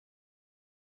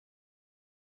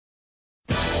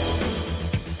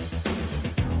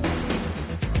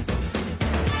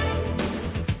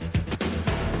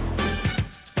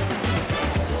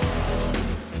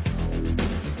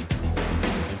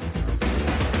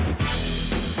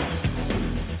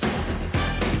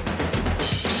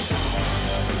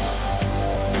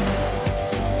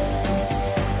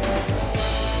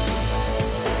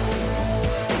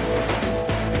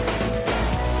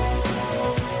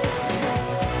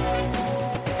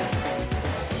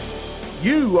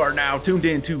You are now tuned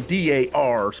into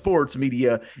DAR Sports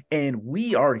Media, and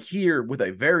we are here with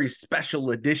a very special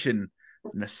edition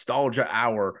Nostalgia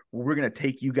Hour where we're going to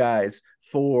take you guys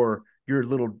for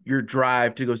your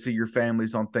drive to go see your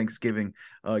families on Thanksgiving,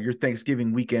 your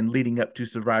Thanksgiving weekend leading up to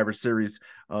Survivor Series.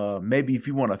 Maybe if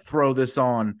you want to throw this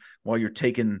on while you're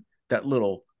taking that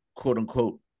little quote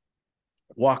unquote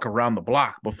walk around the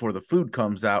block before the food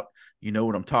comes out, you know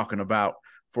what I'm talking about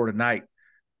for tonight.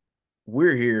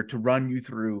 We're here to run you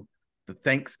through the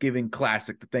Thanksgiving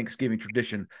classic, the Thanksgiving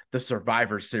tradition, the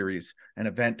Survivor Series, an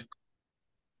event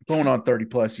going on 30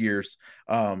 plus years.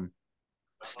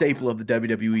 Staple of the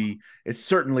WWE. It's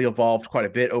certainly evolved quite a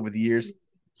bit over the years.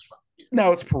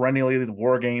 Now it's perennially the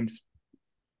War Games.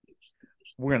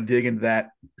 We're going to dig into that,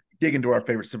 dig into our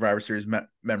favorite Survivor Series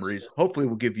memories. Hopefully,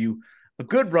 we'll give you a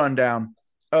good rundown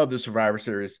of the Survivor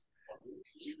Series.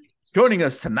 Joining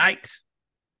us tonight,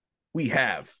 we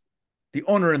have the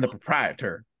owner and the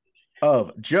proprietor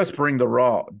of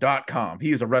JustBringTheRaw.com.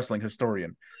 He is a wrestling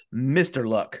historian, Mr.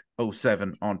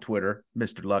 Luck07 on Twitter,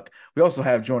 Mr. Luck. We also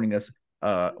have joining us,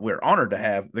 we're honored to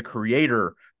have the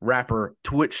creator, rapper,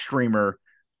 Twitch streamer,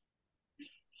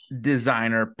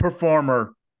 designer,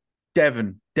 performer,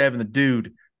 Devon the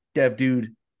Dude, Dev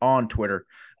Dude on Twitter.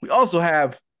 We also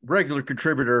have regular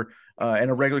contributor and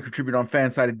a regular contributor on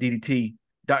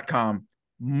fansidedDDT.com,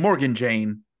 Morgan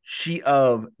Jayne, she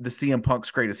of the CM Punk's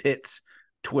Greatest Hits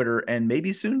Twitter and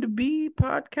maybe soon to be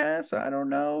podcast. I don't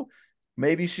know.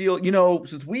 Maybe she'll,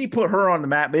 since we put her on the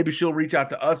map, maybe she'll reach out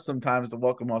to us sometimes to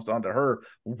welcome us onto her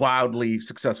wildly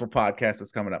successful podcast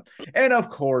that's coming up. And of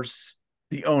course,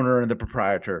 the owner and the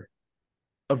proprietor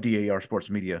of DAR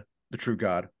Sports Media, the true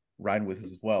God, riding with us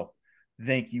as well.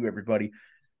 Thank you, everybody,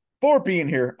 for being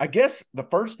here. I guess the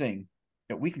first thing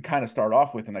that we can kind of start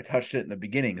off with, and I touched it in the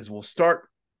beginning, is we'll start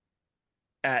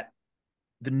at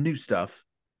the new stuff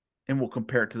and we'll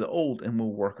compare it to the old and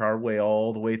we'll work our way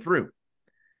all the way through.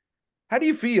 How do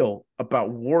you feel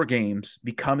about War Games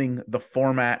becoming the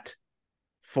format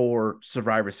for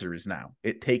Survivor Series now?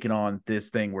 It taking on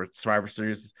this thing where Survivor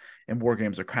Series and War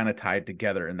Games are kind of tied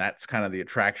together, and that's kind of the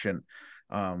attraction.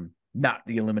 Not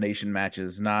the elimination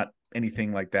matches, not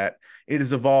anything like that. It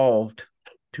has evolved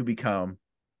to become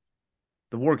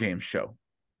the War Games show.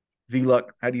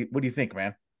 V-Luck, what do you think,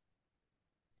 man?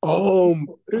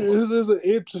 It's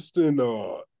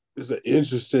an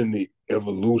interesting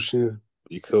evolution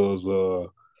because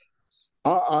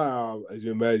as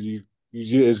you imagine,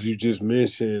 as you just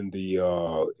mentioned, the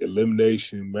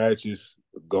elimination matches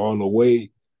gone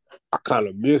away. I kind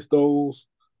of miss those,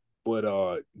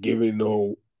 but given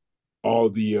all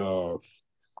the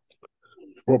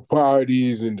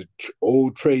proprieties and the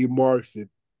old trademarks that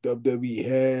WWE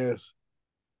has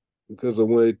because of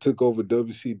when it took over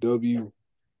WCW.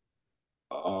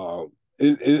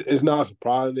 It's not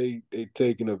surprising they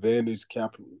taking advantage,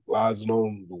 capitalizing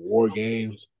on the War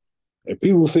Games, and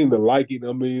people seem to like it.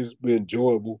 I mean, it's been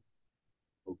enjoyable.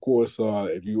 Of course,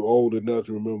 if you're old enough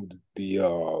to remember the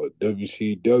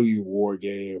WCW War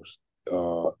Games,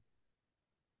 it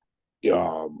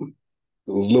was a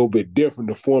little bit different.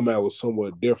 The format was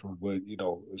somewhat different, but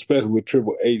especially with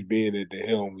Triple H being at the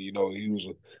helm, he was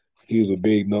a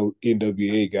big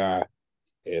NWA guy,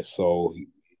 and so.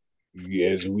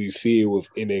 As we see it with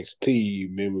NXT,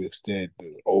 remembers that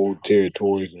the old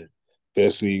territories, and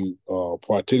especially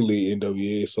particularly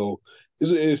NWA. So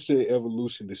it's an interesting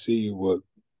evolution to see. What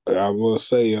I will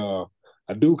say, I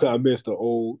do kind of miss the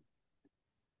old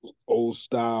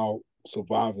style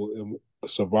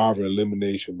survivor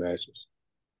elimination matches.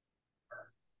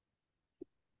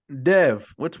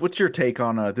 Dev, what's your take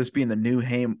on this being the new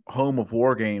home of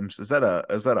War Games? Is that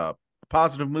a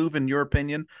positive move in your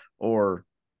opinion, or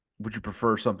would you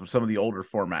prefer some of the older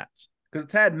formats? Because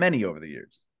it's had many over the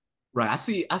years. Right. I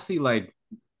see like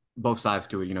both sides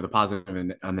to it, the positive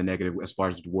and the negative as far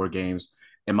as the War Games.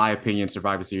 In my opinion,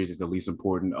 Survivor Series is the least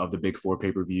important of the big four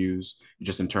pay-per-views,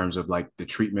 just in terms of like the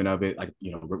treatment of it. Like,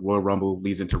 Royal Rumble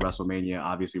leads into WrestleMania.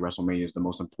 Obviously, WrestleMania is the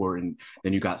most important.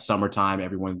 Then you got summertime.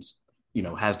 Everyone's,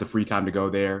 has the free time to go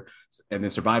there. And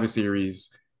then Survivor Series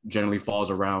generally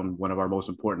falls around one of our most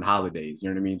important holidays. You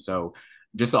know what I mean? So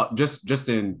just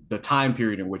in the time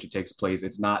period in which it takes place,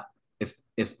 it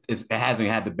hasn't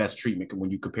had the best treatment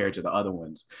when you compare it to the other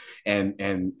ones,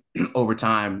 and over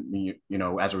time,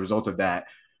 as a result of that,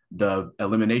 the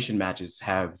elimination matches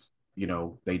have,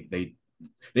 they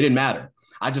didn't matter.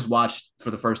 I just watched for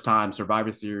the first time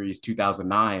Survivor Series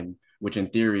 2009, which in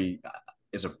theory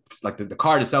is the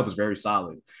card itself is very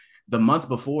solid. The month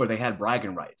before, they had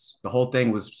bragging rights. The whole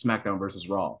thing was SmackDown versus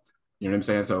Raw. You know what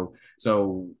I'm saying?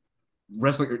 So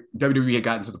wrestling WWE had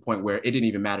gotten to the point where it didn't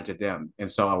even matter to them,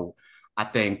 and so I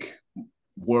think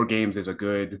War Games is a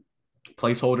good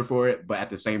placeholder for it, but at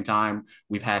the same time,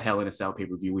 we've had Hell in a Cell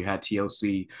pay-per-view, we had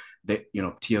TLC, that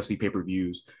TLC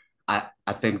pay-per-views.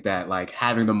 I think that like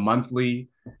having them monthly,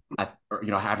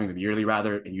 having them yearly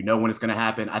rather, and when it's going to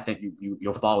happen, I think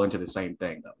you'll fall into the same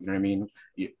thing though. You know what I mean?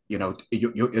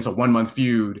 It's a 1 month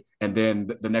feud, and then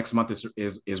the next month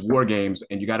is War Games,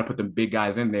 and you got to put the big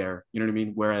guys in there. You know what I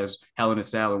mean? Whereas Hell in a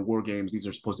Cell and War Games, these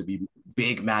are supposed to be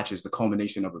big matches, the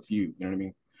culmination of a feud. You know what I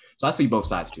mean? So I see both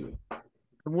sides to it.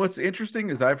 And what's interesting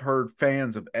is I've heard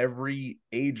fans of every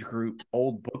age group,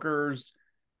 old bookers,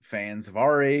 fans of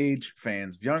our age,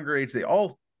 fans of younger age, they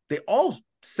all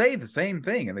say the same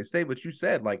thing, and they say what you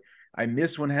said. Like, I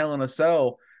miss when Hell in a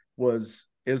Cell was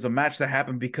a match that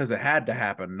happened because it had to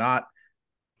happen, not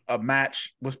a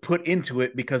match was put into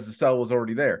it because the cell was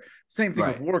already there. Same thing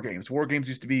with War Games. War Games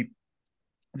used to be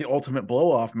the ultimate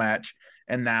blow off match,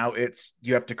 and now it's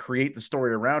you have to create the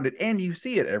story around it, and you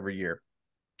see it every year.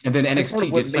 And then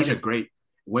NXT did such a great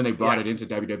when they brought it into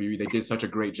WWE. They did such a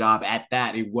great job at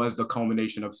that. It was the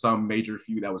culmination of some major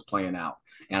feud that was playing out,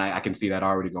 and I can see that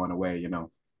already going away.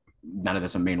 None of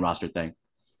this a main roster thing.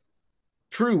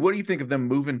 True. What do you think of them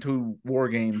moving to War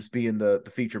Games being the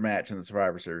feature match in the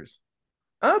Survivor Series?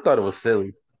 I thought it was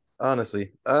silly,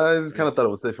 honestly. I just kind of thought it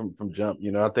was silly from jump.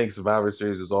 I think Survivor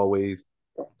Series was always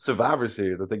Survivor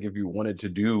Series. I think if you wanted to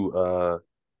do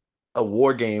a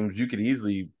War Games, you could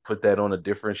easily put that on a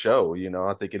different show.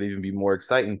 I think it'd even be more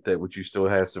exciting that would you still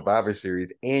have Survivor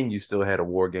Series and you still had a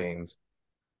War Games.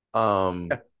 Because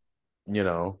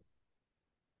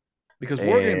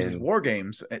War Games is War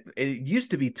Games. It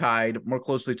used to be tied more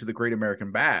closely to the Great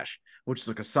American Bash, which is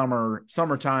like a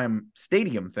summertime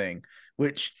stadium thing,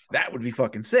 which that would be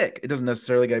fucking sick. It doesn't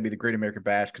necessarily got to be the Great American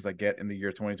Bash, because I get in the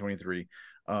year 2023,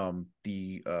 I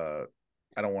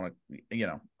don't want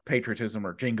to, patriotism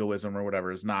or jingoism or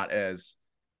whatever is not as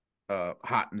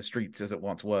hot in the streets as it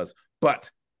once was.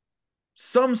 But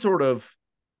some sort of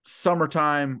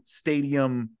summertime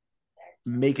stadium,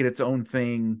 make it its own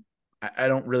thing. I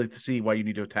don't really see why you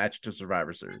need to attach it to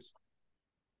Survivor Series.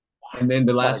 And then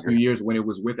the last few years when it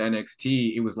was with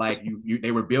NXT, it was like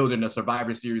they were building a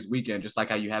Survivor Series weekend, just like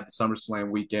how you had the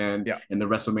SummerSlam weekend and the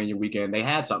WrestleMania weekend. They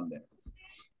had something there.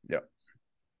 Yeah.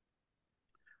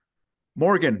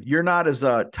 Morgan, you're not as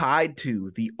tied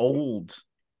to the old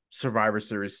Survivor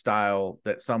Series style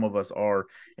that some of us are.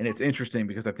 And it's interesting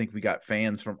because I think we got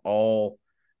fans from all,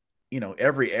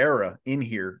 every era in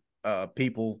here.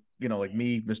 People, like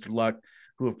me, Mr. Luck,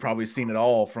 who have probably seen it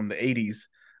all from the 80s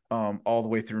all the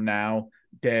way through now.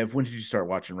 Dev, when did you start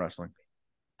watching wrestling?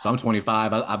 So I'm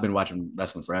 25. I've been watching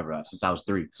wrestling forever, since I was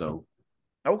 3. So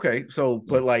okay,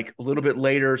 but like a little bit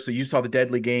later, so you saw the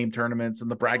Deadly Game tournaments and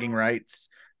the bragging rights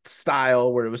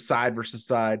style where it was side versus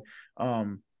side.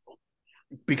 Become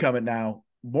it now.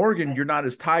 Morgan, you're not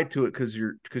as tied to it because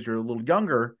you're a little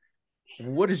younger.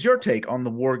 What is your take on the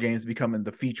War Games becoming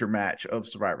the feature match of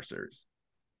Survivor Series?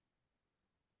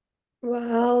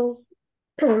 Well,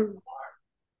 I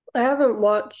haven't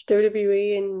watched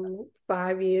WWE in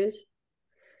 5 years,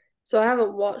 so I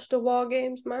haven't watched a War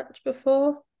Games match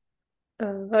before.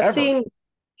 I've seen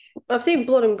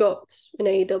Blood and Guts in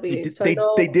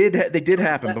AEW. They did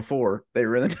happen before they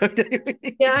were in the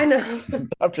WWE. Yeah, I know.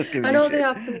 I'm just kidding. I know they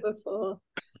happened before.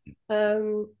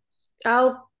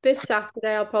 This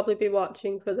Saturday I'll probably be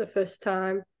watching for the first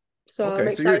time. So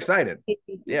okay, so you're excited.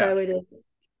 Yeah.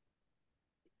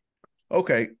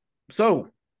 Okay,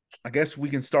 so I guess we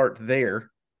can start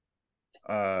there.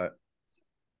 Mr.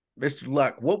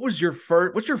 Luck, what's your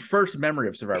first memory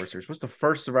of Survivor Series? What's the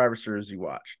first Survivor Series you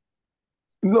watched?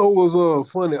 It was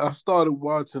funny. I started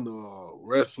watching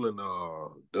wrestling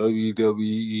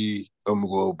WWE. I'm gonna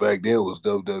go back then. It was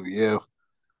WWF,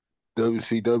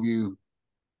 WCW.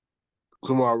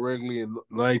 Somehow regularly in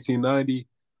 1990.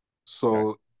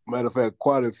 So, matter of fact,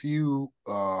 quite a few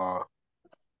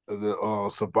the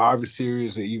Survivor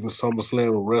Series and even SummerSlam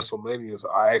and WrestleMania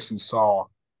I actually saw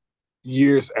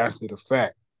years after the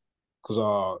fact, because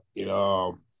I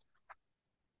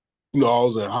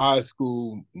was in high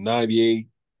school, 98.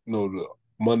 The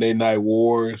Monday Night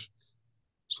Wars.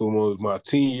 So when it was my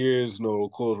teen years,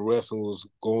 of course, wrestling was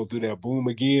going through that boom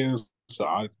again. So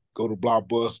I go to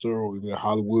Blockbuster or even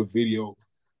Hollywood Video.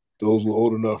 Those were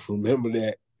old enough to remember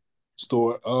that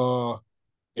store.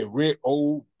 And read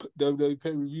old WWE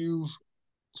pay-per-views.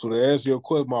 So to answer your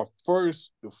question,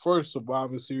 the first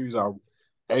Survivor Series I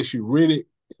actually rented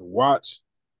and watched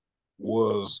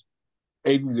was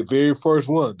the very first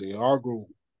one, the inaugural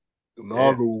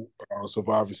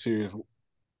Survivor Series,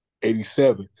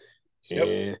 87. And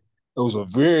it was a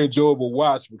very enjoyable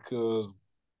watch because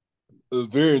was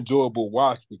very enjoyable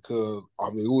watch because I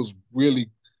mean it was really,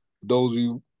 those of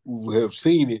you who have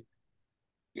seen it,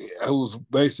 it was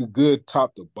basically good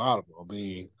top to bottom. I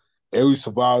mean, every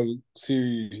Survivor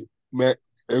series match,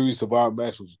 every Survivor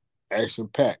match was action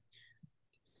packed.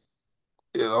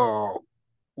 It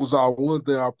was one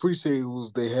thing I appreciated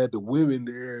was they had the women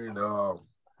there, and that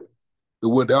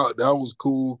was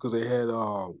cool because they had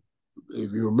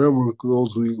if you remember,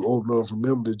 those who old enough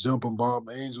remember the Jumping Bomb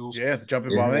Angels. Yeah, the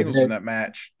Jumping Bomb Angels in that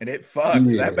match, and it fucked.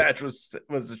 Yeah, That match was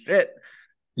the shit.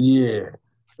 yeah.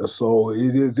 So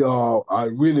I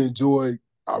really enjoyed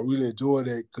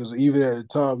that because even at the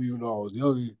time, even though I was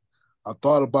younger, I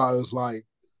thought about it, it's like,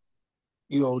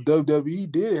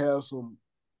 WWE did have some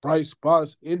bright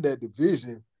spots in that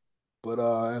division, but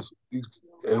as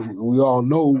we all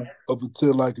know, up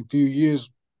until like a few years,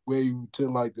 way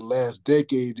until like the last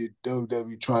decade, that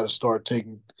WWE tried to start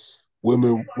taking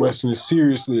women wrestling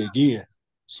seriously again.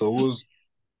 So it was,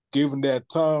 given that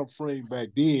time frame back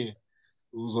then,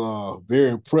 it was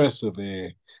very impressive,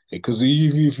 and because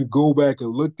even if you go back and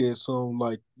look at some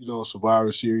like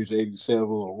Survivor Series '87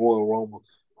 or Royal Rumble,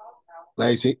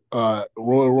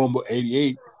 Royal Rumble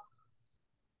 '88,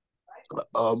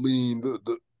 I mean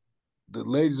the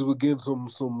ladies were getting some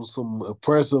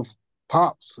impressive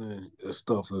pops and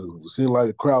stuff. It seemed like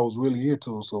the crowd was really into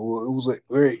them, so it was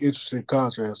a very interesting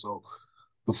contrast. So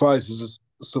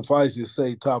suffice to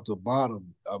say, top to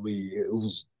bottom, I mean, it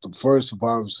was the first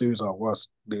Survivor Series I watched.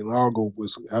 The inaugural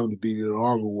was having to be the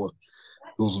inaugural one.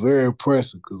 It was very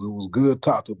impressive because it was good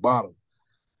top to bottom,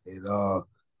 and I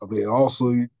mean, also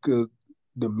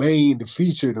the main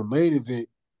event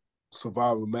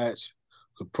Survivor match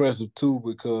was impressive too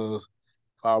because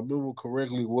if I remember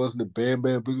correctly, wasn't it Bam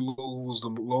Bam Bigelow who was the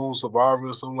lone survivor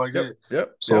or something like that?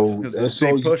 Yep. So Because that his big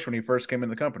showed you, push when he first came in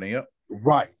the company. Yep.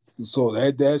 right. So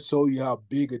that showed you how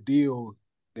big a deal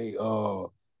he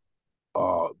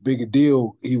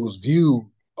was viewed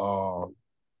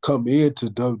coming into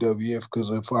WWF, because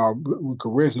if I remember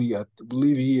correctly, I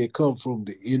believe he had come from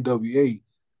the NWA.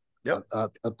 Yep. I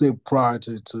think prior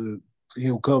to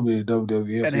him coming to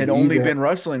WWF, And had only been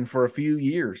wrestling for a few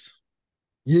years.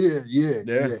 Yeah.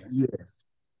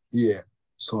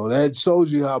 So that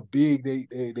shows you how big they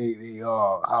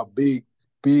are, how big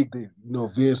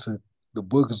Vince and the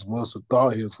bookers must have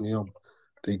thought here for him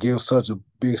to give such a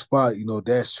big spot,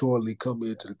 that shortly coming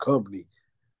into the company.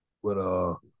 But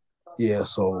yeah,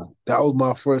 so that was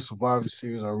my first Survivor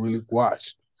Series I really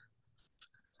watched.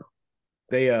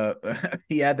 They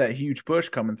he had that huge push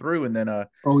coming through, and then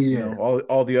yeah,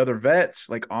 all the other vets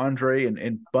like Andre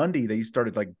and Bundy, they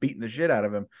started like beating the shit out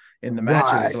of him in the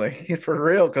matches, like for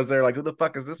real, because they're like, who the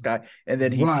fuck is this guy? And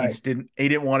then he just didn't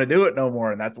want to do it no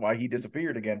more, and that's why he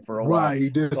disappeared again for a while. He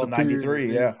disappeared until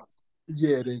 '93.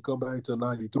 Yeah, then come back to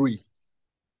 '93.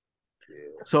 Yeah.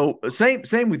 So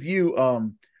same with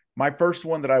you. My first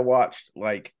one that I watched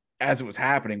like as it was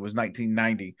happening was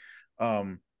 1990.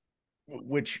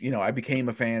 Which I became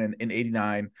a fan in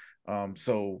 '89.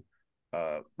 So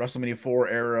WrestleMania 4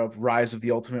 era, Rise of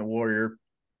the Ultimate Warrior,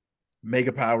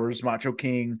 Mega Powers, Macho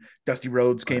King, Dusty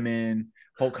Rhodes came in,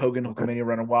 Hulk Hogan, Hulkamania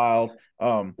Running Wild.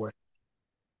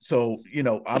 So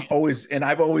I've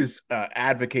always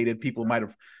advocated. People might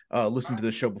have listened to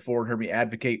this show before and heard me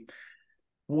advocate.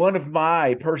 One of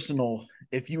my personal,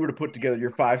 if you were to put together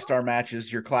your 5-star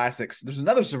matches, your classics, there's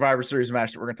another Survivor Series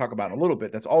match that we're going to talk about in a little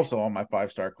bit that's also on my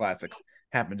 5-star classics,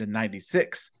 happened in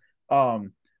 '96.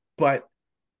 But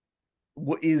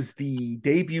what is the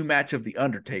debut match of The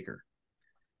Undertaker?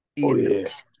 In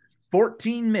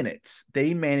 14 minutes,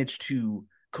 they managed to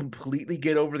completely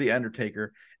get over The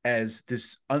Undertaker as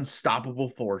this unstoppable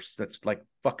force that's like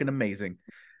fucking amazing.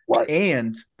 Right.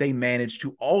 And they managed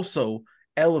to also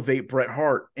elevate Bret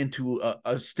Hart into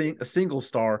a single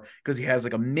star because he has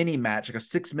like a mini match, like a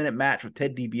 6-minute match with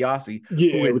Ted DiBiase,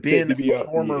 who had been a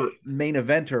former main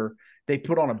eventer. They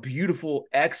put on a beautiful,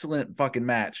 excellent fucking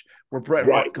match where Bret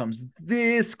Hart comes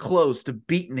this close to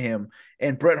beating him,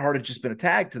 and Bret Hart had just been a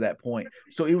tag to that point.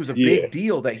 So it was a big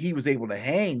deal that he was able to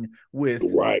hang with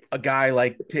a guy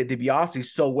like Ted DiBiase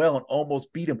so well and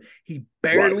almost beat him. He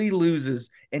barely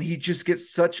loses, and he just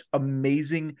gets such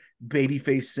amazing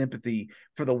babyface sympathy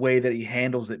for the way that he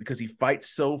handles it because he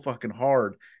fights so fucking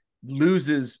hard.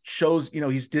 Loses, shows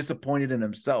he's disappointed in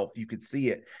himself. You could see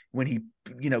it when he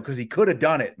because he could have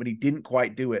done it but he didn't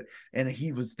quite do it, and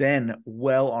he was then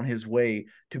well on his way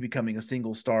to becoming a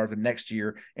single star the next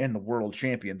year and the world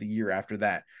champion the year after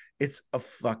that. It's a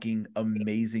fucking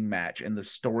amazing match, and the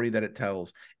story that it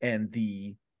tells and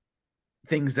the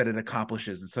things that it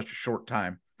accomplishes in such a short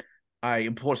time. I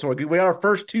implore. So we got our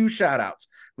first 2 shout outs.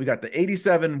 We got the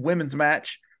 '87 women's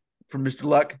match from Mr.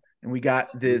 Luck and we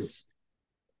got this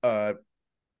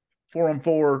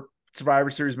 4-on-4 Survivor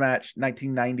Series match,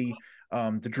 1990.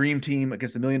 The Dream Team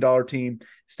against the $1 Million Team.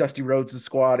 It's Dusty Rhodes'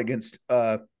 squad against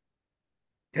Ted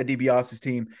DiBiase's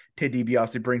team. Ted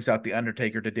DiBiase brings out the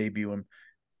Undertaker to debut him.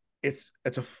 It's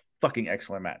a fucking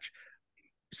excellent match.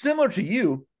 Similar to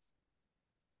you,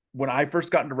 when I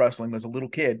first got into wrestling as a little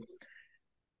kid,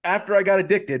 after I got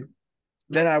addicted,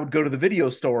 then I would go to the video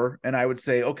store and I would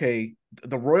say, okay,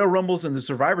 the Royal Rumbles and the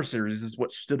Survivor Series is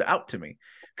what stood out to me.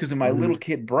 Because in my little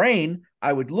kid brain,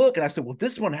 I would look and I said, well,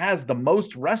 this one has the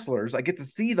most wrestlers. I get to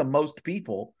see the most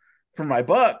people for my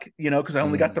buck, because I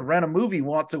only got to rent a movie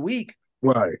once a week.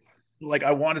 Right. Like,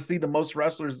 I want to see the most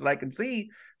wrestlers that I can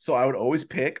see. So I would always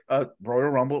pick a Royal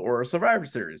Rumble or a Survivor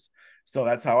Series. So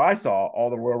that's how I saw all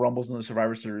the Royal Rumbles and the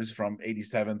Survivor Series from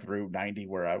 87 through 90,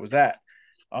 where I was at.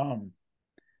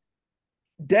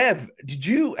 Dev,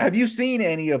 have you seen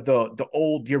any of the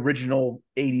original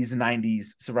 80s and 90s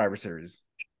Survivor Series?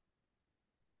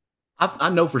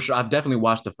 I know for sure. I've definitely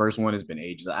watched the first one. It's been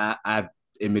ages. I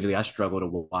admittedly I struggle to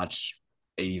watch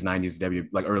 80s, 90s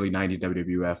like early 90s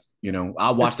WWF.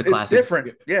 I'll watch the classics. It's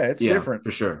different. Yeah, it's different.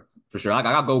 For sure.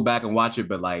 I'll go back and watch it,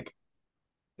 but like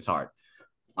it's hard.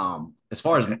 As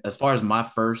far as my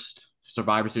first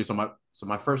Survivor Series,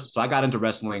 so I got into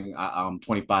wrestling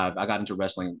 25. I got into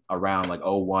wrestling around like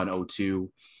 01,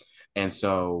 02. And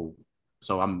so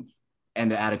I'm in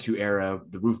the Attitude Era,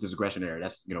 the Ruthless Aggression era.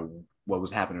 That's what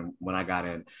was happening when I got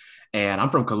in. And I'm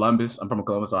from Columbus,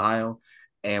 Ohio.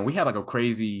 And we have like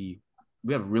we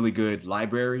have a really good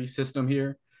library system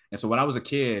here. And so when I was a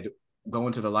kid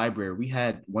going to the library, we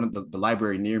had one of the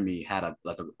library near me had a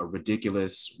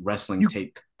ridiculous wrestling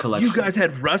tape collection. You guys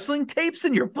had wrestling tapes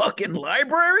in your fucking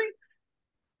library?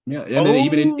 Yeah, and then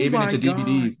even into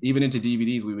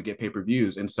DVDs, we would get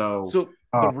pay-per-views. And so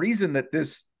the reason that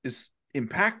this is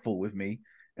impactful with me,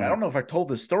 and I don't know if I told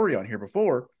this story on here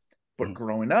before, but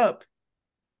growing up,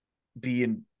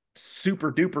 being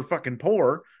super duper fucking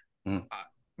poor,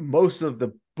 most of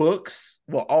the books,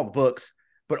 well, all the books,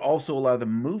 but also a lot of the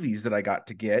movies that I got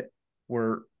to get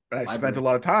were, I spent a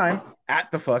lot of time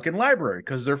at the fucking library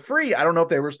because they're free. I don't know if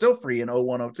they were still free in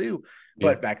 01, 02,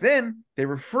 but back then they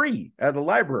were free at the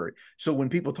library. So when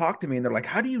people talk to me and they're like,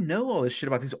 how do you know all this shit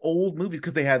about these old movies?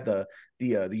 Because they had the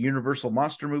Universal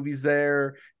Monster movies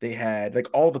there. They had like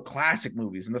all the classic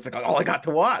movies. And that's like all I got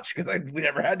to watch because we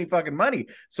never had any fucking money.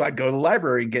 So I'd go to the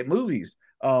library and get movies.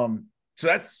 So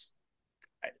that's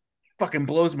fucking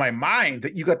blows my mind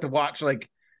that you got to watch like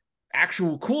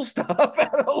actual cool stuff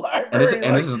at the library.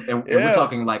 And we're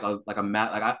talking like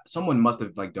someone must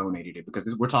have like donated it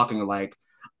because we're talking like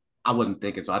I wasn't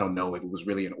thinking, so I don't know if it was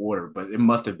really in order, but it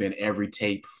must have been every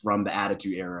tape from the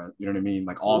Attitude Era. You know what I mean?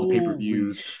 Like all the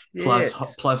pay-per-views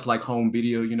plus like home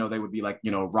video. They would be like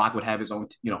Rock would have his own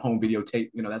home video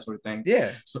tape. That sort of thing.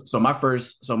 Yeah. So my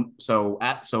first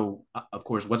of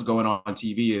course what's going on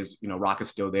TV is Rock is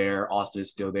still there, Austin is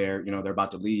still there. They're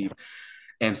about to leave.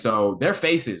 And so their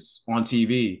faces on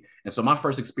TV. And so my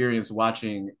first experience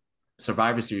watching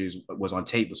Survivor Series was on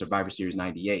tape with Survivor Series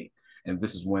 98. And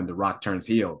this is when The Rock turns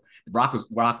heel. Rock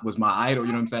was my idol.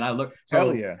 You know what I'm saying? I look. So,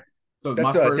 hell yeah. So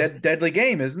that's my first Deadly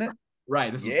Game, isn't it?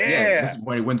 Right. This is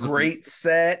when he wins. Great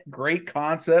set, great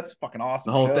concepts, fucking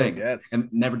awesome. The whole thing. Yes. And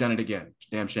never done it again.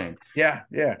 Damn shame. Yeah.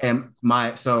 Yeah. And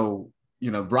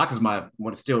Brock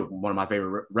is still one of my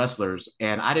favorite wrestlers,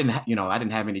 and I didn't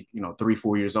have any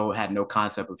 3-4 years old, had no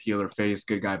concept of heel or face,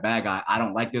 good guy, bad guy. I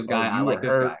don't like this guy. I like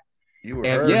this guy. You were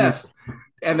and hurt. Yes,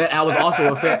 and then I was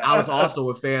also a fan. I was also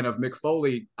a fan of Mick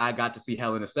Foley. I got to see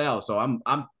Hell in a Cell, so I'm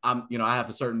I have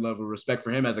a certain level of respect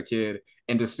for him as a kid,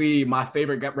 and to see my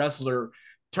favorite wrestler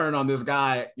turn on this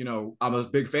guy, I'm a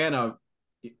big fan of.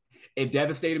 It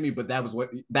devastated me, but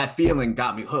that feeling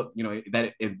got me hooked.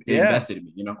 That it invested in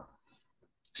me.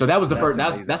 So that was the first.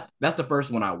 That's the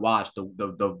first one I watched.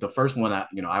 The first one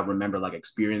I remember like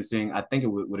experiencing. I think it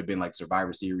would have been like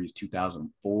Survivor Series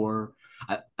 2004.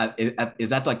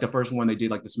 Is that like the first one they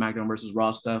did like the SmackDown versus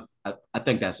Raw stuff? I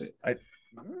think that's it. I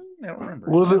don't remember.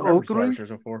 Was it 03?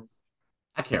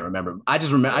 I can't remember. I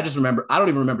just remember. I don't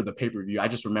even remember the pay-per-view. I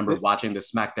just remember watching the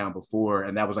SmackDown before,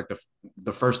 and that was like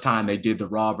the first time they did the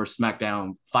Raw versus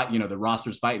SmackDown fight. The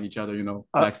rosters fighting each other.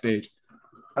 Backstage.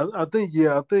 I think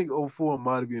 04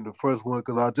 might have been the first one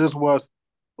because I just watched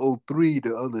 03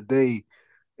 the other day,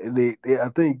 and I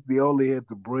think they only had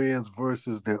the brands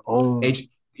versus their own.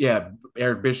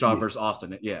 Eric Bischoff versus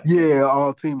Austin. Yeah,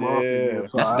 all team Austin.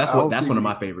 So that's one of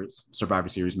my favorites Survivor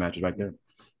Series matches right there.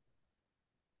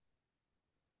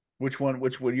 Which one?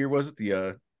 What year was it?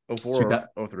 The 04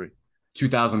 or 03?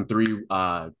 2003.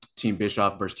 Team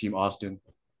Bischoff versus Team Austin.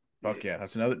 Fuck yeah,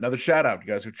 that's another shout out. You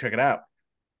guys go check it out.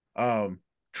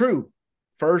 True.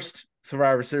 First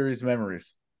Survivor Series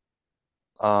memories.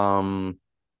 Um,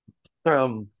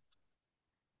 um,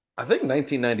 I think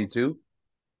 1992.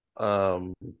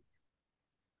 Um,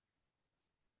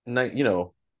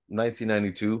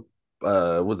 1992.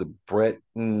 Was it Brett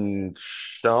and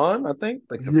Sean? I think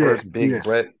like the Yeah, first big yeah,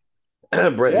 Brett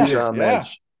and Yeah, yeah, Sean yeah.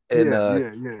 match, and yeah,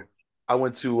 yeah, yeah. I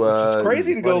went to Which is this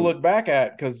crazy is to go funny look back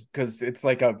at because it's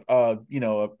like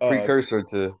precursor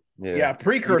to yeah.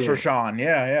 precursor Yeah. Sean.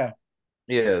 Yeah, yeah.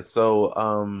 Yeah, so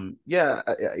yeah,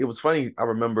 it was funny. I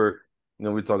remember, we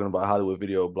were talking about Hollywood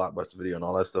Video, Blockbuster Video, and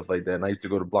all that stuff like that. And I used to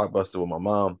go to Blockbuster with my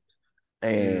mom, Yeah.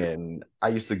 and I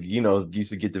used to,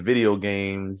 used to get the video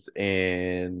games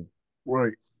and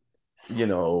Right.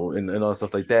 and all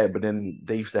stuff like that. But then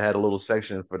they used to have a little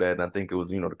section for that, and I think it was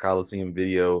the Coliseum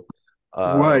Video,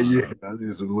 Right. um, Yeah. I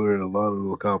just learned a lot of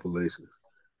little compilations.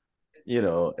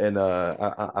 and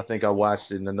I think I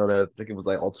watched it, and I know that I think it was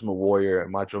like Ultimate Warrior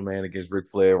and Macho Man against Ric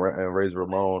Flair and Razor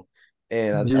Ramon,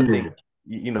 and I think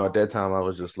Yeah. at that time I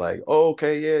was just like, oh,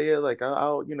 okay, yeah, like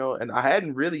I'll and I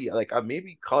hadn't really like I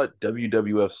maybe caught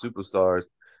WWF Superstars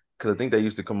because I think they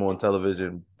used to come on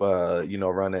television, but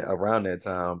around that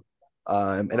time.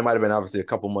 And it might have been obviously a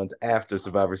couple months after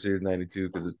Survivor Series '92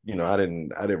 because I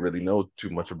didn't really know too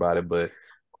much about it, but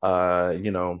uh, you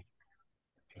know,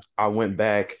 I went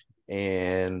back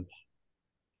and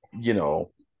you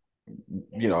know,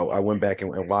 I went back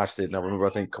and watched it, and I remember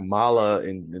I think Kamala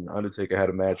and Undertaker had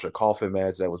a match, a coffin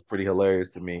match that was pretty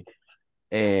hilarious to me,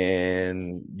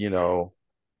 and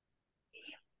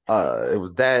it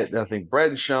was that I think Brett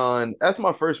and Sean. That's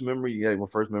my first memory. Yeah, my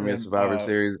first memory of And Survivor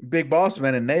Series. Big Boss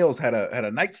Man and Nails had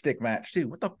a nightstick match too.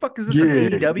 What the fuck is this? An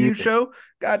Yeah. AEW Yeah. show?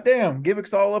 Goddamn,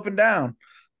 gimmicks all up and down.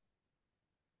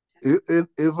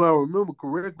 If I remember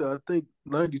correctly, I think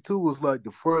 '92 was like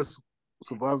the first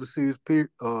Survivor Series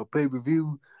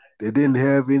pay-per-view that didn't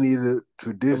have any of the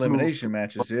traditional Elimination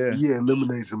matches, yeah.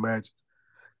 elimination matches.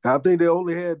 I think they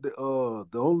only had the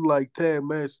only like tag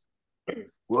match,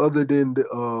 well, other than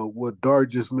the what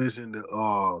Dart just mentioned,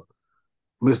 the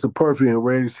Mr. Perfect and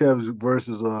Randy Savage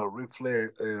versus Ric Flair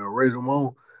and Razor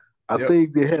Ramon. I Yep.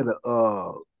 think they had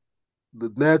the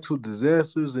natural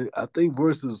disasters, and I think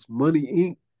versus Money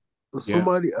Inc. or Yeah.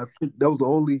 somebody. I think that was the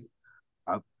only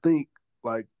I think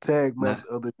like tag match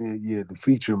Not, other than the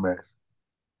feature match.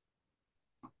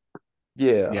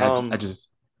 Yeah. yeah,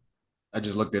 I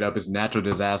just looked it up. It's Natural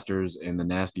Disasters and the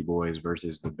Nasty Boys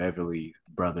versus the Beverly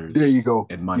Brothers There you go.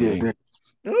 and Money Inc.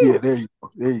 Ooh. There you go.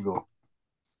 There you go.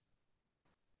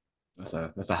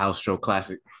 That's a house show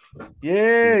classic.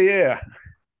 Yeah.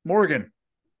 Morgan,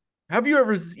 have you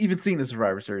ever even seen the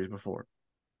Survivor Series before?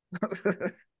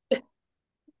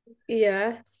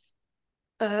 Yes.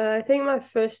 I think my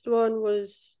first one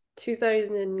was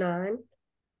 2009.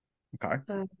 Okay.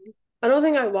 I don't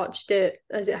think I watched it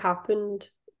as it happened,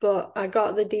 but I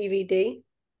got the DVD,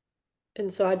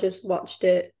 and so I just watched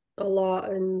it a lot.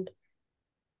 And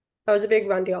I was a big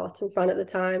Randy Orton fan at the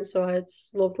time, so I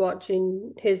just loved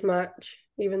watching his match,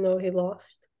 even though he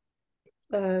lost.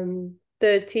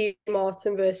 The Team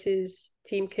Orton versus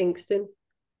Team Kingston.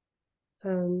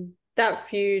 That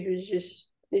feud was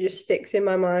it just sticks in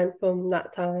my mind from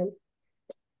that time.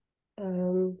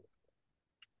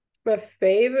 My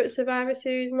favorite Survivor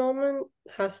Series moment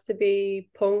has to be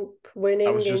Punk winning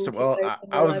in I was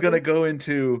gonna 2011. go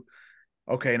into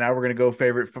okay, now we're gonna go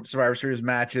favorite Survivor Series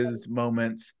matches,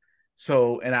 moments.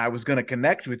 So, and I was gonna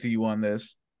connect with you on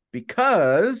this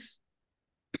because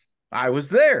I was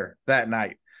there that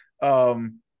night.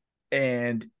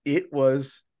 And it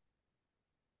was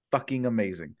fucking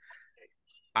amazing.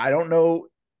 I don't know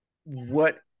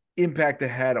what impact it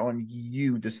had on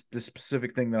you, this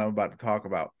specific thing that I'm about to talk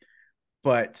about,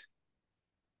 but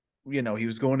he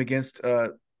was going against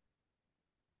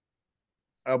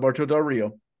Alberto Del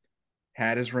Rio,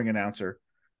 had his ring announcer.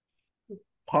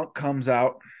 Punk comes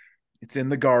out, it's in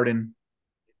the garden,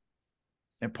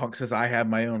 and Punk says, I have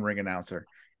my own ring announcer.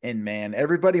 And man,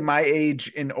 everybody my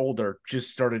age and older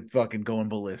just started fucking going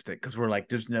ballistic because we're like,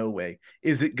 there's no way.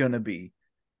 Is it gonna be?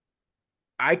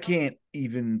 I can't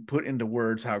even put into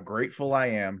words how grateful I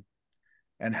am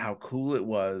and how cool it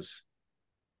was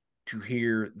to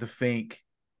hear the Fink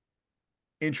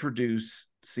introduce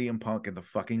CM Punk in the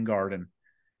fucking garden.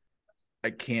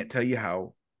 I can't tell you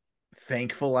how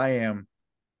thankful I am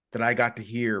that I got to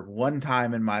hear one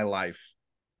time in my life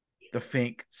the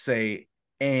Fink say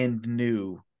and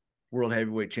new world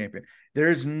heavyweight champion.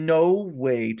 There's no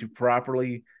way to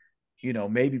properly,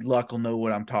 maybe Luck will know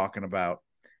what I'm talking about.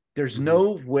 There's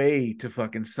no way to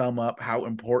fucking sum up how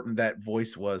important that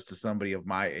voice was to somebody of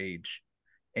my age.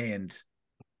 and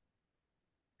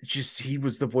just he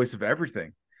was the voice of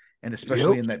everything. And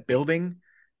especially in that building,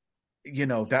 you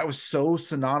know, that was so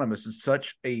synonymous and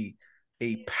such a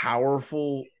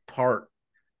powerful part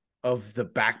of the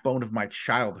backbone of my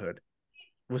childhood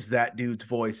was that dude's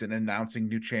voice and announcing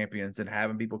new champions and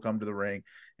having people come to the ring.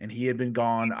 And he had been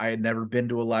gone. I had never been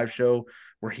to a live show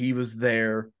where he was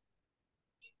there.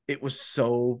 It was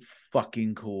so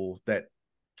fucking cool that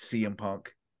CM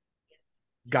Punk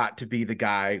got to be the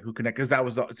guy who connected, because that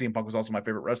was CM Punk was also my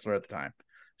favorite wrestler at the time.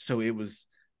 So it was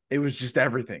just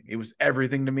everything. It was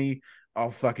everything to me.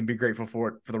 I'll fucking be grateful for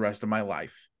it for the rest of my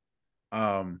life.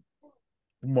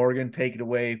 Morgan, take it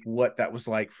away. What that was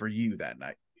like for you that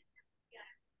night.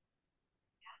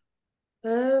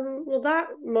 Well, that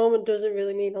moment doesn't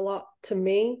really mean a lot to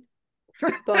me,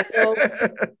 but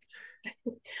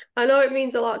I know it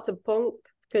means a lot to Punk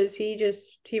because he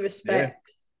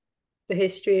respects the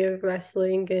history of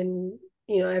wrestling and,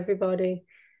 you know, everybody.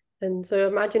 And so I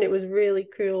imagine it was really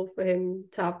cool for him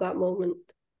to have that moment.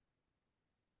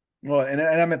 Well, and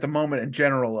I'm at the moment in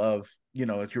general of, you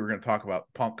know, if you were going to talk about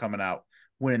Punk coming out,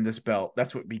 winning this belt,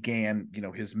 that's what began, you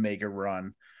know, his mega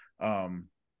run.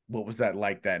 What was that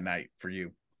like that night for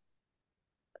you?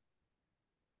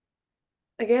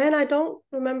 Again, I don't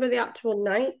remember the actual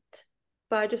night,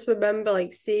 but I just remember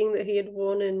like seeing that he had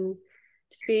won and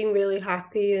just being really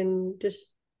happy and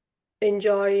just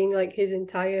enjoying like his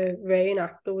entire reign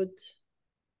afterwards.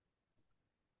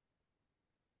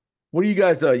 What do you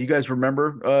guys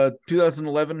remember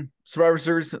 2011 Survivor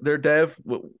Series there, Dev?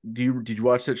 Did you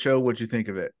watch that show? What'd you think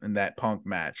of it in that Punk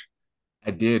match?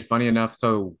 I did. Funny enough,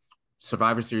 so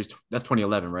Survivor Series, that's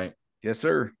 2011, right? Yes,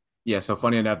 sir. Yeah, so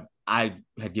funny enough, I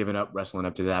had given up wrestling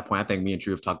up to that point. I think me and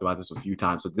Drew have talked about this a few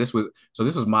times. So this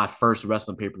was my first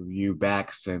wrestling pay-per-view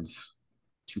back since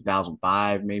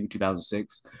 2005, maybe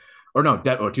 2006. Or no,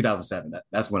 or 2007.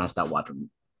 That's when I stopped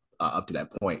watching up to that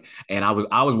point. And I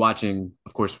was watching,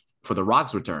 of course, for The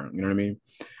Rock's return, you know what I mean?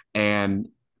 And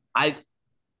I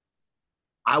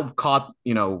caught,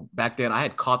 you know, back then I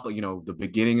had caught, you know, the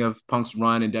beginning of Punk's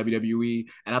run in WWE,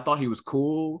 and I thought he was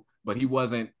cool, but he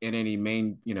wasn't in any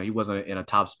main, you know, he wasn't in a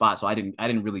top spot. So I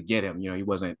didn't really get him. You know, he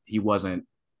wasn't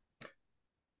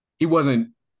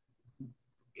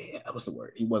what's the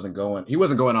word? He wasn't going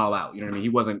all out. You know what I mean?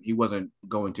 He wasn't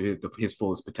going to his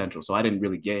fullest potential. So I didn't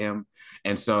really get him.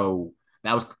 And so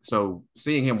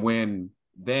seeing him win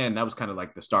then, that was kind of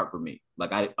like the start for me.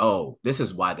 Like this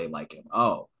is why they like him.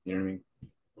 Oh, you know what I mean?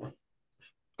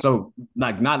 So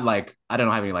like not like I don't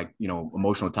have any like, you know,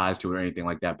 emotional ties to it or anything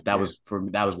like that. But that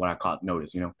was what I caught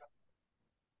notice, you know.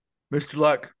 Mr.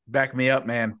 Luck, back me up,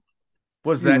 man.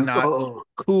 Was that not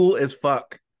cool as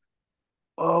fuck?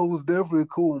 It was definitely a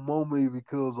cool moment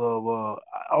because of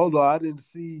although I didn't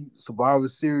see Survivor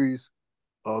Series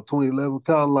 2011,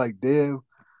 kind of like Dev,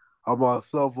 I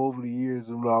myself over the years,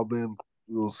 you know, I've been,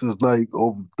 you know, since like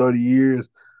over 30 years,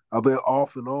 I've been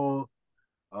off and on.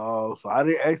 So I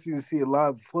didn't actually see it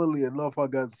live. Funnily enough, I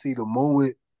got to see the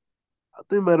moment. I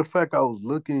think, matter of fact, I was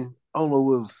looking. I don't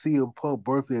know if it was CM Punk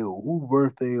birthday or who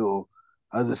birthday, or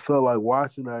I just felt like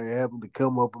watching. I happened to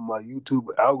come up in my YouTube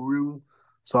algorithm,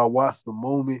 so I watched the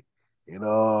moment, and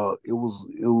it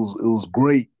was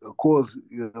great. Of course,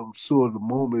 yeah, I'm sure the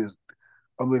moment is.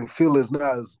 I mean, the feel is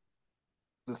not as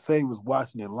the same as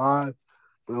watching it live,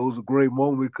 but it was a great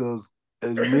moment because,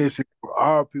 as you mentioned, for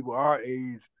our people our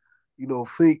age, you know,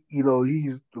 think, you know,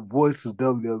 he's the voice of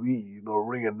WWE, you know,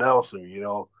 ring announcer, you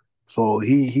know. So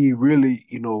he really,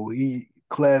 you know, he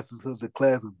classes such a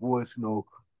classic voice, you know,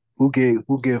 who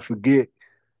can forget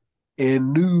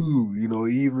and knew, you know,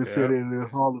 he even said it in the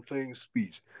Hall of Fame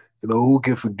speech, you know, who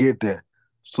can forget that.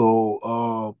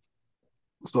 So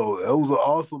it was an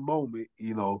awesome moment,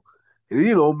 you know. And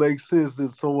you know, it makes sense that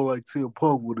someone like CM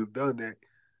Punk would have done that.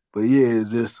 But yeah,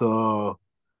 just for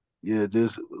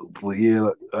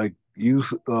like you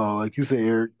said,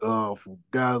 Eric, for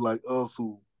guys like us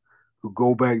who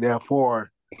go back that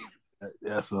far, it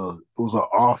was an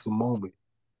awesome moment.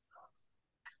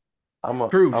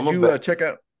 True. Did you check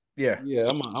out? Yeah. Yeah,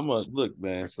 I'm a look,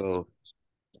 man. So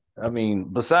I mean,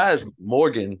 besides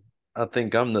Morgan, I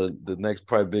think I'm the next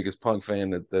probably biggest Punk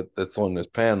fan that's on this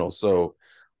panel. So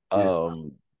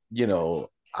you know,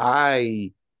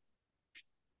 I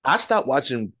stopped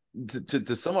watching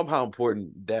to sum up how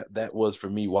important that was for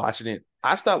me watching it.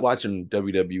 I stopped watching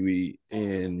WWE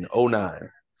in '09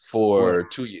 for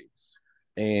 2 years.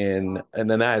 And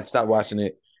then I had stopped watching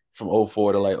it from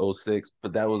 '04 to like '06,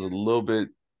 but that was a little bit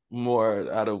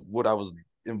more out of what I was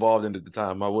involved in at the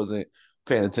time. I wasn't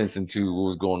paying attention to what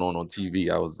was going on TV.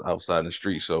 I was outside in the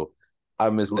street, so I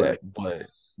missed that. But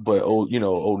but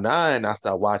 '09 I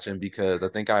stopped watching because I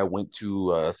think I went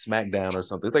to SmackDown or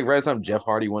something. It's like right at the time Jeff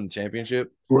Hardy won the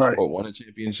championship Right. or won a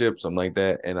championship, something like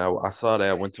that. And I saw that.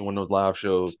 I went to one of those live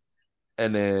shows,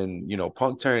 and then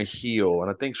Punk turned heel, and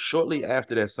I think shortly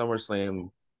after that SummerSlam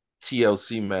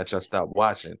TLC match, I stopped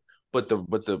watching. But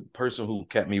the person who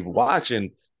kept me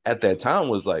watching at that time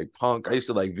was like Punk. I used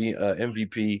to like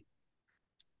MVP.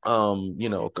 I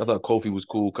thought Kofi was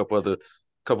cool. A couple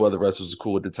other wrestlers was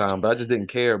cool at the time, but I just didn't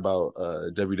care about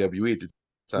WWE at the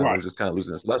time. It Right. was just kind of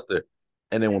losing its luster.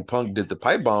 And then when Punk did the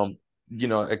pipe bomb,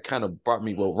 it kind of brought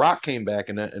me. Well, Rock came back,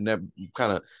 and that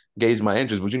kind of gauged my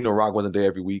interest. But Rock wasn't there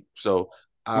every week, so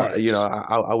I, Right.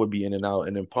 I would be in and out.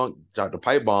 And then Punk dropped the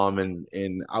pipe bomb,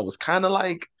 and I was kind of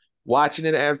like watching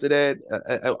it after that.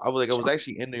 I was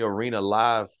actually in the arena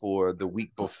live for the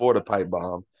week before the pipe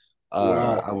bomb.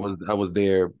 Wow. I was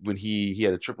there when he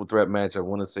had a triple threat match. I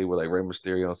want to say with like Rey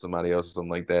Mysterio and somebody else or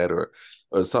something like that, or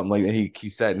something like that. He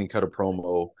sat and he cut a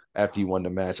promo after he won the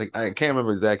match. I can't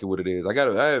remember exactly what it is. I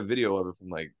have a video of it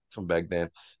from back then.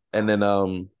 And then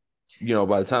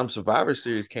by the time Survivor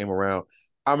Series came around,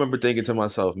 I remember thinking to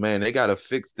myself, man, they gotta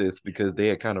fix this because they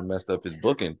had kind of messed up his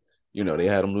booking. They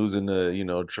had him losing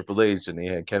to, Triple H, and they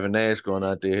had Kevin Nash going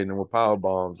out there hitting him with power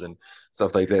bombs and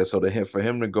stuff like that. So for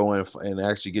him to go in and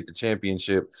actually get the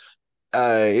championship,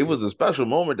 it was a special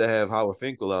moment to have Howard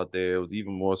Finkel out there. It was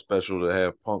even more special to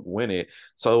have Punk win it.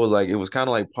 So it was kind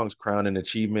of like Punk's crowning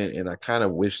achievement, and I kind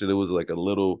of wish that it was like a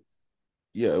little,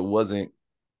 yeah, it wasn't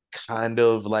kind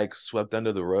of like swept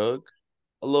under the rug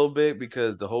a little bit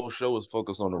because the whole show was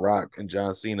focused on The Rock and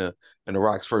John Cena and The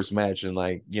Rock's first match in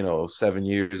 7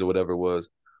 years or whatever it was.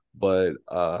 But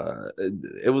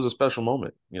it was a special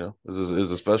moment, it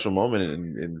was a special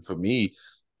moment, and for me,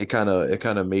 it kind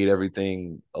of made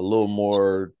everything a little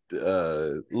more,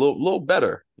 little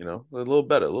better, a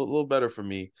little better for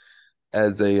me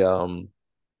as a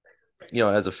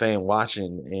fan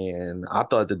watching. And I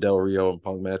thought the Del Rio and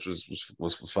Punk match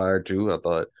was fire too. I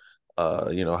thought,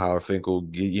 Howard Finkel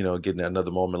getting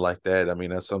another moment like that. I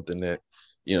mean, that's something that,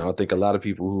 I think a lot of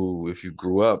people who, if you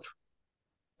grew up,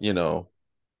 you know,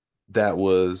 that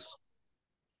was,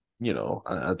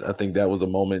 I think that was a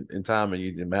moment in time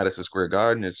in Madison Square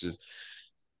Garden. It's just,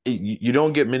 you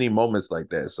don't get many moments like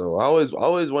that. So I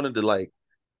always wanted to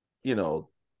you know,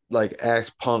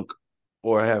 ask Punk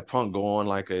or have Punk go on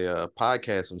like a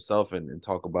podcast himself and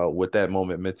talk about what that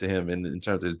moment meant to him in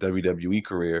terms of his WWE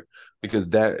career, because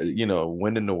that,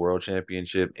 winning the world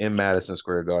championship in Madison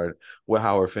Square Garden with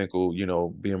Howard Finkel,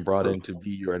 being brought in to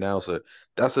be your announcer,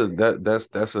 that's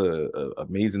a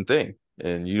amazing thing.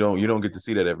 And you don't get to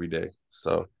see that every day.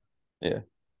 So yeah.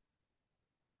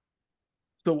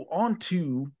 So on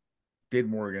to Did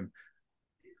Morgan.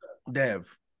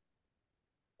 Dev,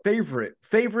 favorite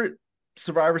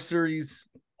Survivor Series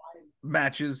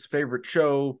matches, favorite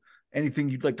show, anything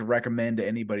you'd like to recommend to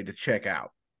anybody to check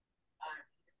out?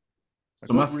 Like,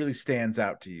 So what really stands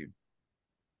out to you?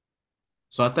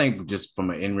 So I think just from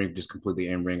an in-ring, just completely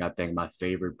in-ring, I think my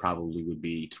favorite probably would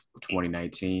be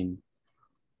 2019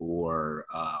 or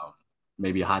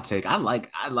maybe a hot take. I like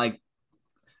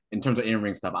in terms of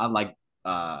in-ring stuff, I like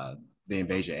the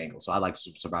invasion angle. So I like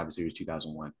Survivor Series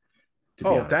 2001, to be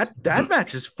Oh, honest. that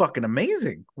match is fucking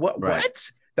amazing. What Right.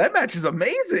 what? That match is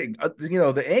amazing.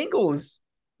 The angle is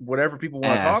whatever people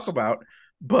want to talk Ass. about,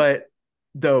 but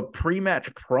the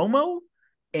pre-match promo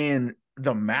and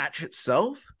the match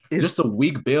itself is Just the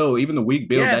weak build, even the weak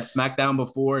build that yes, SmackDown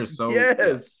before is so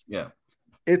yes. yeah.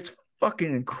 It's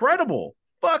fucking incredible.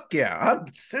 Fuck yeah, I'm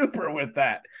super with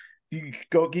that. You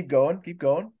keep going.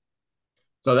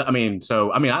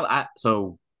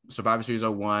 So Survivor Series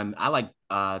 '01. I like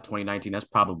 2019. That's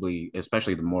probably,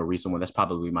 especially the more recent one. That's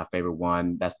probably my favorite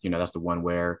one. That's the one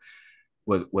where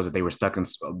was it they were stuck in,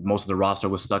 most of the roster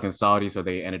was stuck in Saudi, so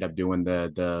they ended up doing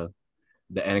the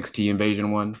NXT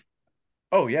invasion one.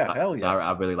 Oh yeah, hell So yeah.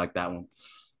 I really like that one.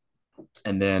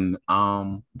 And then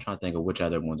I'm trying to think of which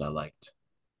other ones I liked.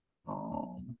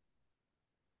 Um,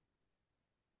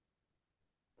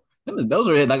 those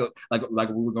are it. Like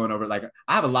we were going over. Like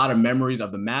I have a lot of memories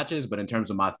of the matches, but in terms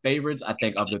of my favorites, I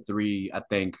think of the three, I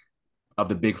think of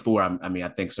the big four. I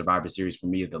think Survivor Series for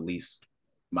me is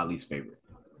my least favorite.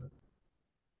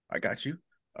 I got you.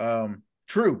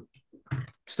 True.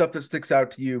 Stuff that sticks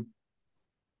out to you.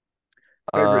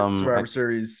 Favorite Survivor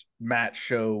Series match,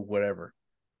 show, whatever.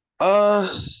 My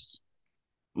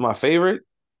favorite,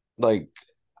 like,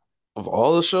 of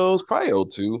all the shows, probably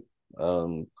 '02.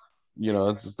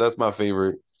 That's my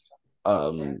favorite.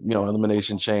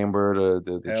 Elimination Chamber,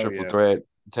 the Hell triple yeah. threat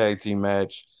tag team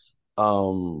match.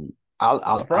 I'm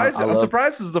love.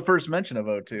 surprised this is the first mention of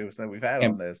O2 that we've had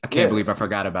on this. I can't Yeah, believe I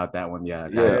forgot about that one. Yeah,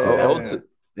 yeah.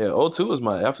 Yeah. O2 was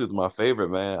my favorite,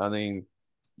 man. I mean,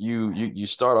 you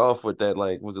start off with that,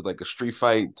 like, was it like a street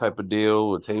fight type of deal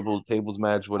or tables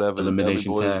match, whatever. The Dudley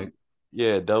elimination Boys, tag.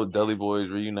 yeah, Dudley Boys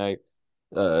reunite.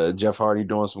 Jeff Hardy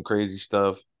doing some crazy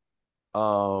stuff.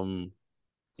 Um,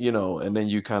 and then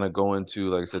you kind of go into,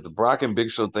 like I said, the Brock and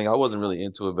Big Show thing. I wasn't really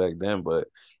into it back then, but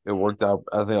it worked out.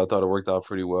 I thought it worked out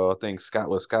pretty well. I think Scott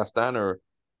Steiner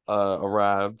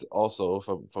arrived also,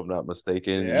 if I'm not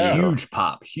mistaken. Yeah. Huge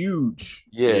pop, huge.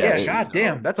 Yeah, Yeah, god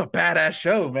damn, that's a badass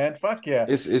show, man. Fuck yeah.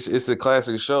 it's a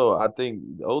classic show. I think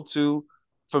O2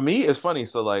 for me it's funny.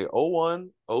 So like O1,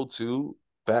 O2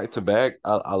 back to back.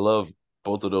 I love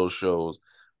both of those shows.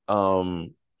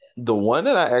 The one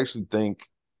that I actually think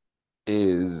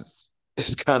is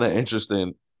kind of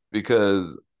interesting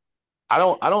because I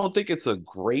don't think it's a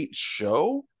great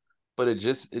show, but it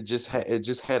just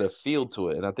had a feel to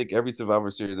it, and I think every Survivor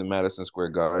Series in Madison Square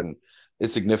Garden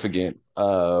is significant.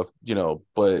 But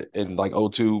in like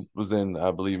O2 was in,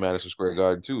 I believe, Madison Square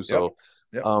Garden too. So,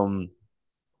 Yep.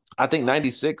 I think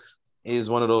 '96 is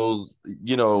one of those.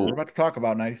 We're about to talk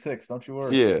about 96, don't you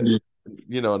worry.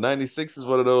 Yeah, 96 is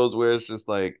one of those where it's just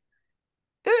like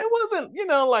it wasn't,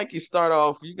 like you start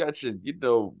off, you got your,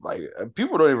 like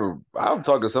people don't even. I'm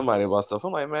talking to somebody about stuff.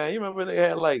 I'm like, man, you remember they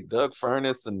had like Doug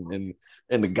Furness and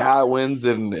the Godwins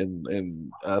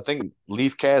and I think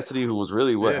Leaf Cassidy, who was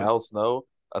really what Yeah. Al Snow.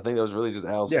 I think that was really just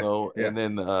Al Snow. Yeah. And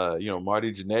then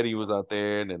Marty Jannetty was out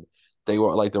there, and then they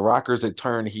were like the Rockers had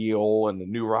turned heel, and the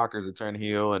new Rockers had turned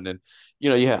heel, and then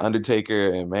you had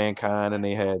Undertaker and Mankind, and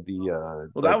they had the Well,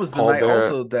 like that was the Paul night Bearer.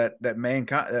 also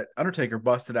that Undertaker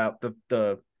busted out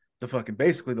the fucking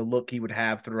basically the look he would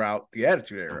have throughout the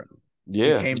Attitude Era. He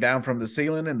Yeah, came down from the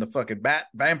ceiling in the fucking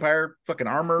vampire fucking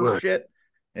armor Right. shit.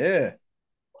 Yeah.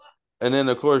 and then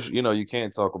of course you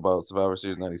can't talk about Survivor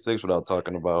Series '96 without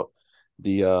talking about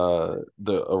the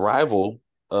arrival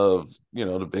of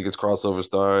the biggest crossover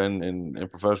star in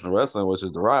professional wrestling, which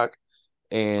is The Rock.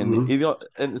 And Mhm.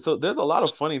 and so there's a lot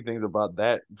of funny things about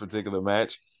that particular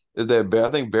match. Is that I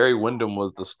think Barry Windham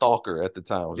was the stalker at the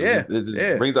time. Which Yeah. it just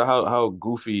Yeah. brings out how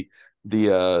goofy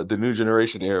the new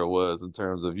generation era was in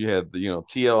terms of you had the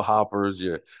TL Hoppers,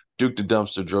 your Duke the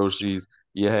Dumpster Droshis,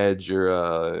 you had your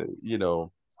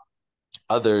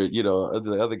other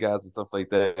guys and stuff like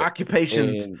that.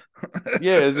 Occupations. And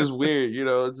yeah, it's just weird,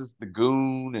 it's just the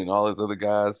Goon and all those other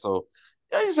guys. So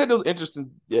yeah, you just had those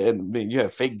interesting. Yeah, and I mean, you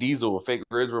had Fake Diesel, Fake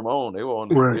Riz Ramon. They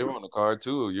Right. were on the card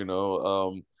too.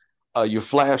 Your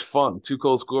Flash Funk, Too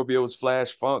Cold Scorpio was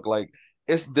Flash Funk. Like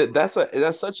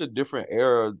that's such a different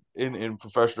era in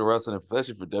professional wrestling,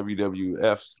 especially for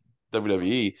WWF's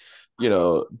WWE.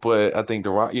 But I think the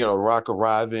Rock, Rock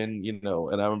arriving,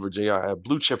 and I remember JR had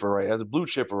Blue Chipper right as a Blue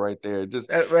Chipper right there.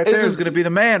 That right It's there is just going to be the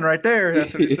man right there.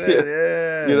 That's what he said.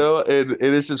 Yeah. and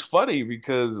it's just funny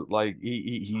because like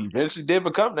he eventually did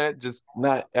become that, just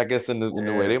not I guess in the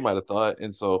way Yeah. they might have thought.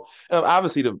 And so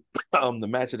obviously the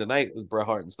match of the night was Bret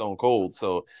Hart and Stone Cold.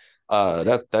 So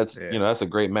that's Yeah. that's a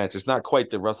great match. It's not quite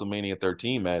the WrestleMania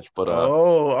 13 match, but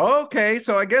Oh, okay.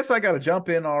 So I guess I got to jump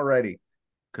in already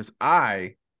because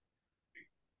I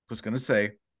was going to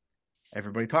say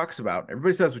everybody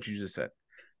says what you just said.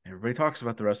 Everybody talks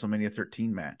about the WrestleMania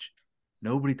 13 match.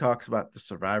 Nobody talks about the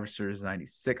Survivor Series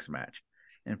 96 match.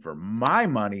 And for my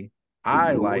money,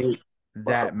 I like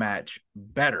that match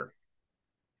better.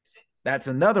 That's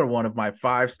another one of my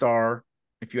 5-star.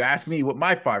 If you ask me what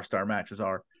my 5-star matches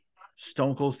are,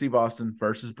 Stone Cold Steve Austin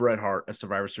versus Bret Hart at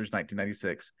Survivor Series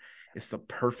 1996. It's the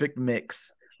perfect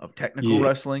mix of technical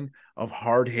wrestling, of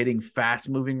hard-hitting,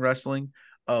 fast-moving wrestling,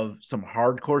 of some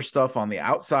hardcore stuff on the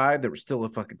outside. There was still a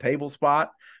fucking table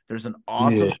spot. There's an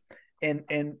awesome and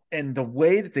the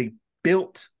way that they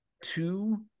built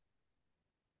to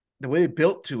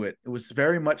it, it was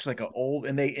very much like an old,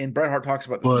 and Bret Hart talks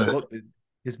about this in the book.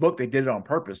 His book, they did it on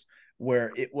purpose,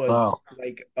 where it was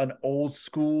like an old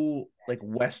school, like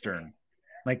Western,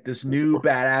 like this new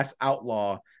badass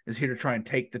outlaw is here to try and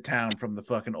take the town from the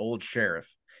fucking old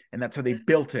sheriff. And that's how they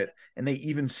built it. And they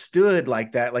even stood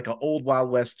like that, like an old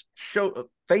Wild West show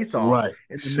face off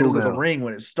in the middle of the ring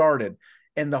when it started.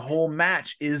 And the whole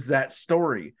match is that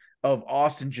story of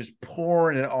Austin just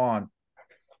pouring it on.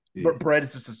 But Bret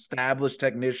is this established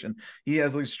technician. He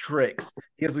has these tricks.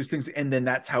 He has these things. And then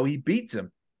that's how he beats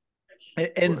him.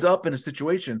 It ends up in a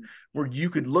situation where you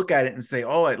could look at it and say,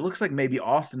 oh, it looks like maybe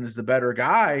Austin is the better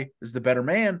guy, is the better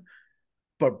man.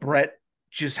 But Bret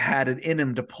just had it in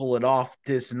him to pull it off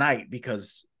this night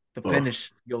because The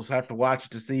finish, you'll have to watch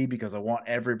it to see, because I want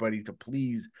everybody to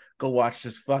please go watch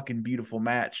this fucking beautiful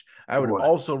match. I would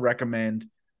also recommend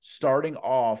starting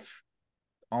off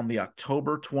on the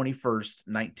October 21st,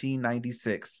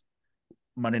 1996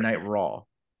 Monday Night Raw,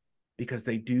 because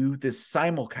they do this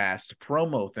simulcast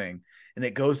promo thing, and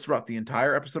it goes throughout the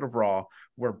entire episode of Raw,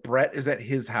 where Brett is at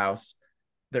his house.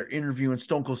 They're interviewing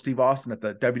Stone Cold Steve Austin at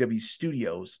the WWE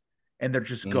studios, and they're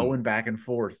just going back and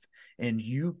forth, and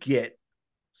you get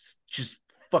just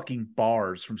fucking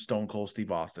bars from Stone Cold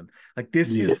Steve Austin. Like,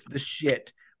 this is the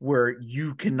shit where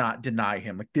you cannot deny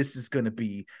him. Like, this is going to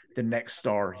be the next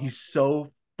star. He's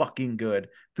so fucking good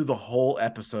through the whole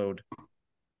episode.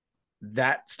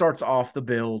 That starts off the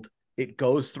build. It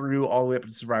goes through all the way up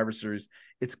to Survivor Series.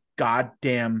 It's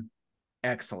goddamn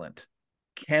excellent.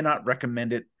 Cannot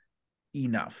recommend it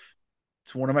enough.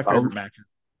 It's one of my favorite matches.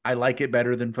 I like it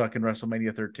better than fucking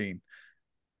WrestleMania 13.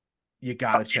 You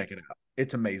gotta check it out.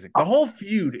 It's amazing. The whole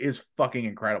feud is fucking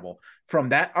incredible. From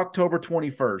that October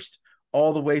 21st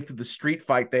all the way through the street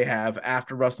fight they have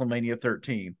after WrestleMania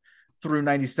 13, through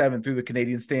 97, through the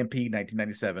Canadian Stampede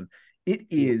 1997. It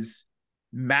is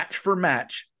match for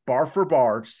match, bar for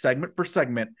bar, segment for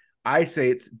segment. I say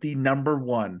it's the number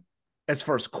one as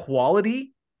far as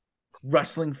quality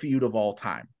wrestling feud of all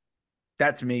time.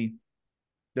 That's me.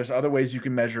 There's other ways you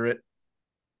can measure it.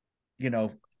 You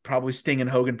know, probably Sting and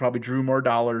Hogan probably drew more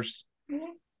dollars.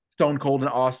 Stone Cold and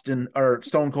Austin, or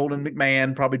Stone Cold and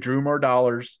McMahon probably drew more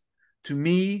dollars. To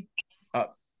me,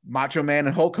 Macho Man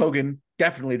and Hulk Hogan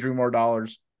definitely drew more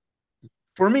dollars.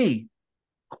 For me,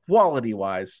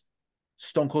 quality-wise,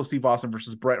 Stone Cold Steve Austin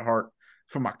versus Bret Hart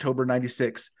from October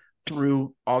 96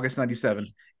 through August 97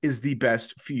 is the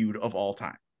best feud of all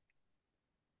time.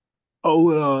 I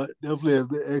would definitely have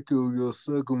to echo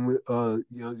your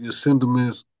your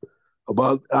sentiments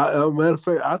about. Matter of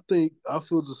fact, I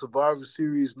feel the Survivor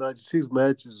Series '96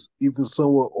 matches even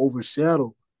somewhat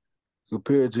overshadowed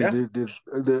compared to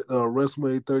the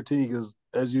WrestleMania 13, because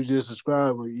as you just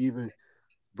described, like, even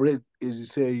Brett, as you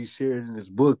said, he shared in his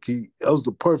book, that was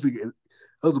the perfect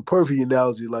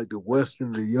analogy, like the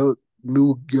Western, the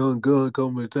young gun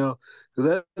coming to town.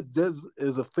 Because that just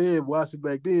as a fan watching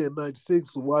back then in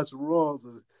 '96 and watching Raw,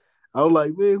 I was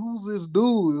like, man, who's this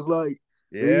dude? It's like,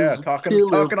 talking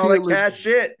all that cash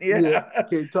shit.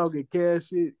 Talking cash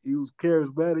shit. He was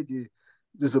charismatic and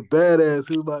just a badass.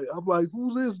 I'm like,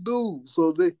 who's this dude?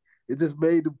 So it just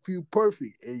made the feud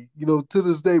perfect. And to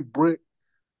this day, Bret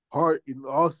Hart and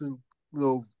Austin,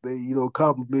 they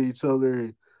compliment each other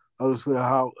and understand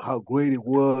how great it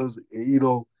was.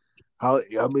 And, how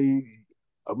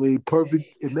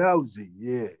perfect analogy.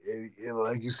 Yeah, and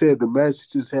like you said, the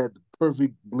match just had the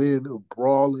perfect blend of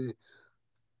brawling,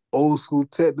 old school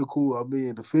technical. I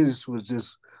mean, the finish was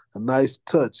just a nice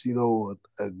touch, a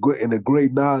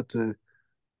great nod to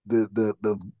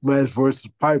the match versus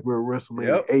Piper at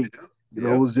WrestleMania 8.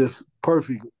 It was just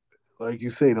perfect. Like you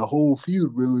say, the whole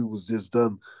feud really was just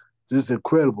done, just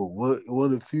incredible.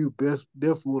 One of the few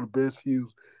definitely one of the best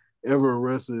feuds ever in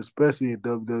wrestling, especially in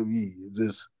WWE.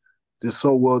 Just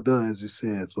so well done, as you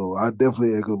said. So I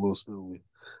definitely echo those things.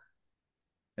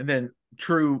 And then,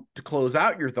 True, to close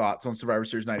out your thoughts on Survivor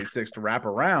Series 96, to wrap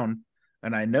around,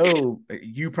 and I know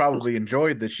you probably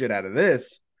enjoyed the shit out of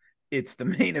this, it's the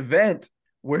main event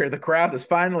where the crowd has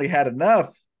finally had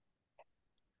enough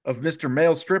of Mr.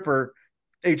 Male Stripper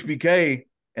HBK,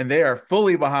 and they are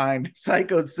fully behind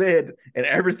Psycho Sid and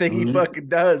everything he fucking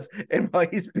does. And while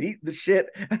he's beating the shit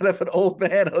out of an old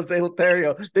man, Jose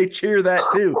Lothario, they cheer that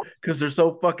too, because they're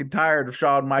so fucking tired of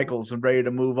Shawn Michaels and ready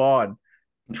to move on.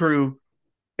 True,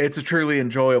 it's a truly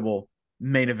enjoyable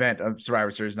main event of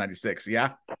Survivor Series 96.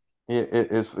 Yeah.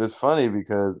 It's funny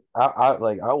because I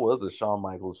was a Shawn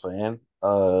Michaels fan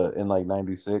in like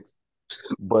 96,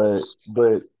 but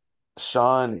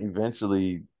Shawn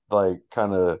eventually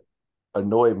kind of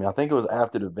annoyed me. I think it was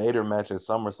after the Vader match at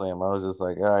SummerSlam. I was just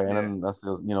like, all right, and then that's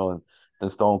just, and then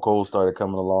Stone Cold started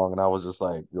coming along, and I was just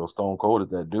like, Stone Cold is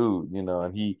that dude,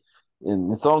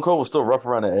 and Stone Cold was still rough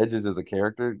around the edges as a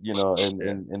character,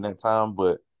 in that time,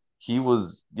 but he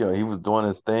was, he was doing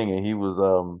his thing, and he was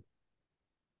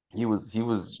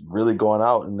really going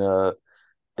out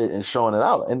and showing it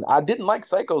out. And I didn't like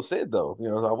Psycho Sid though,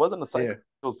 I wasn't a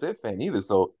Psycho Sid fan either.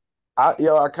 So I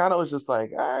kind of was just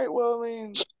like, all right, well, I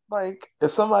mean, like,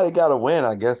 if somebody got to win,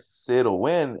 I guess Sid will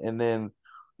win. And then,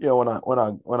 when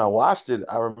I watched it,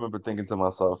 I remember thinking to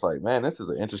myself, like, man, this is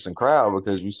an interesting crowd,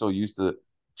 because you're so used to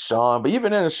Shawn. But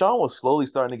even then, Shawn was slowly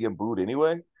starting to get booed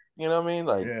anyway. You know what I mean?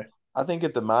 Like, I think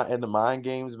in the Mind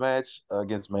Games match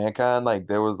against Mankind, like,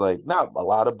 there was like not a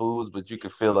lot of boos, but you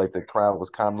could feel like the crowd was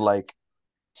kind of like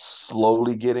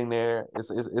slowly getting there.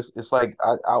 It's like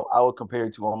I would compare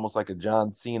it to almost like a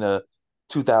John Cena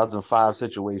 2005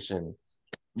 situation,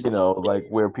 like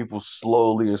where people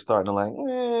slowly are starting to like,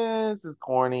 this is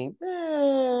corny,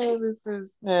 this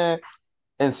is,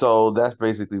 and so that's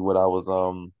basically what I was,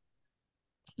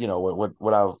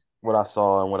 what I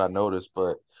saw and what I noticed.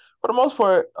 But for the most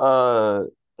part,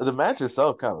 the match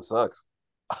itself kind of sucks.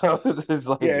 It's Yeah,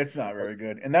 like, it's not very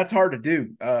good. And that's hard to do.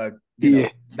 Yeah,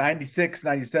 96,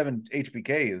 97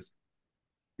 HBK is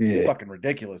yeah, fucking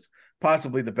ridiculous.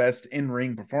 Possibly the best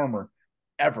in-ring performer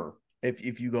ever.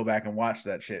 If you go back and watch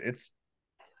that shit, it's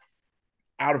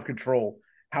out of control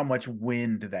how much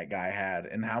wind that guy had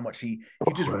and how much he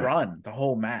just right, run the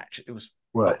whole match. It was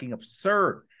right. fucking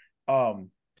absurd.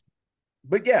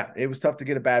 But yeah, it was tough to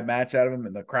get a bad match out of him,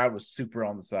 and the crowd was super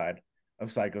on the side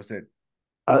of Psycho Sid.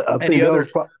 I Any think that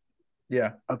was other?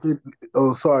 Yeah, I think.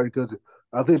 Oh, sorry, because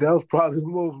I think that was probably the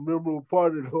most memorable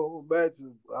part of the whole match, is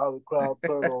how the crowd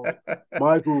turned on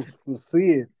Michaels for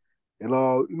seeing, and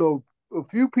a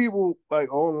few people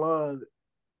like online.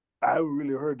 I haven't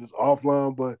really heard this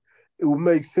offline, but it would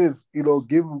make sense,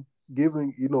 given.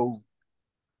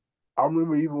 I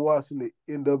remember even watching the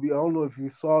NW. I don't know if you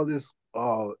saw this.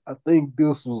 I think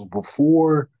this was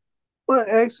before, but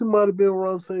actually might have been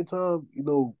around the same time.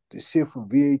 The shift from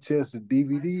VHS to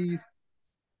DVDs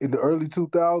in the early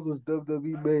 2000s.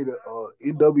 WWE made a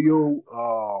NWO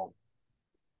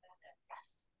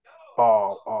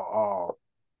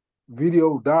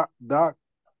video doc.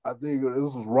 I think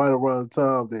this was right around the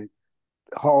time that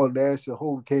Hall, Nash and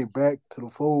Hogan came back to the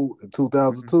fold in mm-hmm.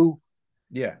 2002.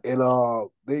 Yeah, And one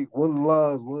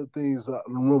of the things I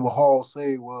remember Hall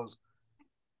saying was,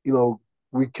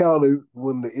 we counted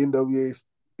when the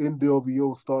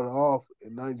NWO started off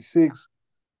in '96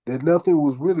 that nothing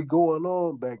was really going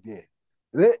on back then.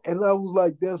 And I was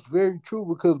like, that's very true,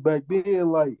 because back then,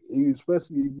 like,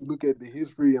 especially if you look at the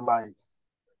history, and like,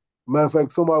 matter of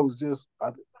fact, somebody was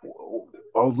I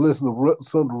was listening to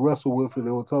some of the Wrestle With, and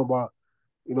they were talking about,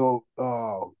 you know,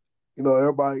 uh,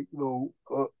 everybody,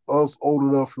 us old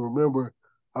enough to remember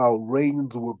how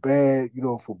ratings were bad,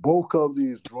 for both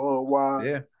companies, drawing wise.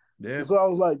 yeah, yeah. And so I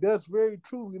was like, that's very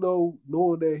true,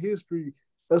 knowing that history,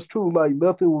 that's true. Like,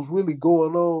 nothing was really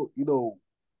going on,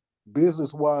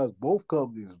 business wise, both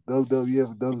companies,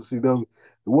 WWF and WCW. It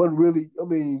wasn't really, I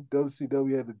mean,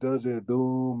 WCW had the Dungeon of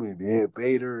Doom, and they had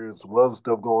Vader and some other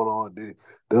stuff going on. The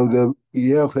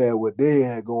WWF had what they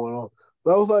had going on.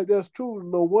 But I was like, that's true.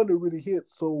 No wonder it really hit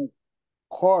so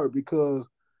hard, because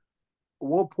at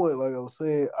one point, like I was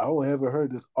saying, haven't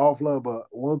heard this offline, but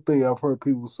one thing I've heard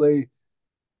people say,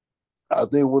 I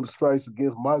think one of the strikes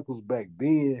against Michaels back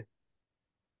then,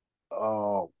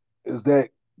 uh, is that,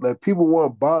 like, people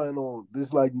weren't buying on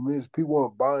this, like you mentioned, people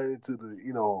weren't buying into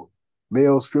the,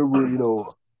 male stripper,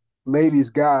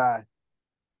 ladies guy,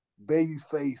 baby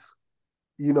face,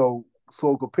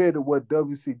 so compared to what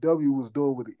WCW was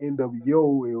doing with the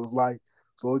NWO, it was like,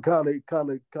 so it I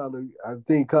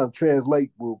think kind of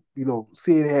translate with,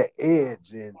 see it had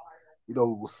edge, and,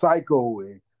 psycho,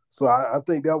 and so I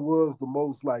think that was the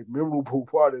most, like, memorable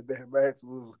part of that match,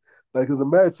 was like, because the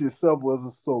match itself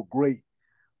wasn't so great,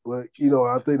 but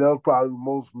I think that was probably the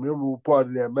most memorable part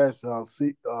of that match. How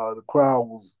the crowd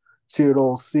was cheered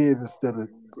on Sid instead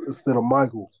of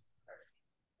Michael.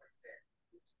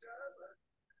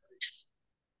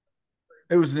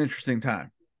 It was an interesting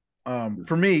time.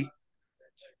 For me,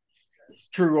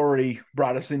 Drew already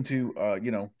brought us into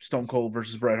Stone Cold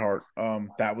versus Bret Hart.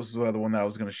 That was the other one that I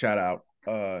was going to shout out.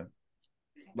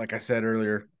 Like I said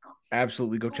earlier,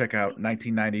 absolutely go check out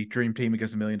 1990 Dream Team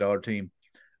against $1 Million Team.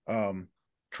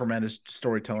 Tremendous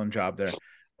storytelling job there.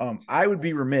 I would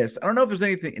be remiss. I don't know if there's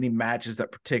any matches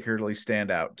that particularly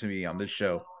stand out to me on this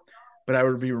show, but I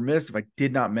would be remiss if I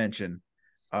did not mention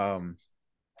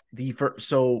the first.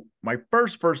 So my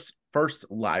first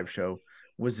live show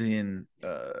was in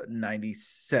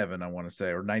 97, I want to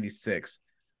say, or 96.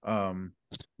 No,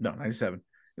 97.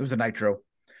 It was a Nitro.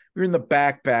 We were in the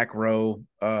back row.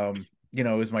 It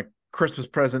was my Christmas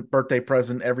present, birthday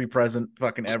present, every present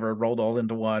fucking ever rolled all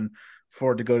into one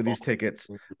for to go to these tickets.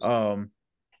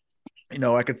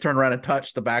 I could turn around and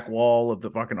touch the back wall of the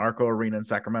fucking Arco Arena in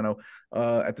Sacramento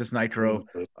at this Nitro.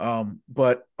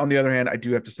 But on the other hand, I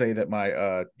do have to say that my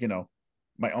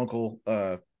uncle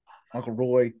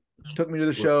Roy took me to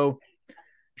the show,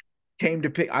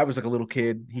 I was like a little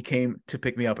kid. He came to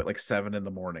pick me up at like 7 a.m.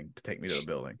 to take me to the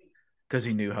building, because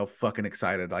he knew how fucking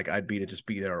excited like I'd be to just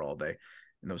be there all day.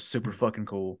 And it was super fucking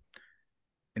cool.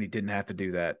 And he didn't have to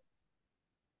do that.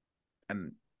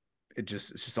 And it's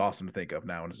just awesome to think of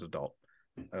now as an adult.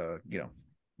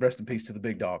 Rest in peace to the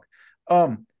big dog.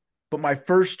 But my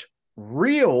first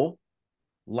real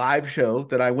live show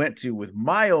that I went to with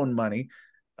my own money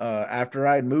after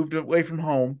I had moved away from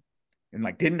home and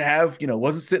like didn't have,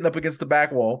 wasn't sitting up against the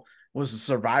back wall, was the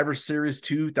Survivor Series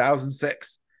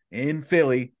 2006 in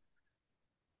Philly.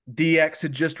 DX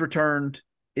had just returned.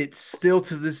 It's still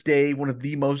to this day one of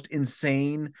the most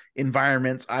insane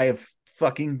environments I have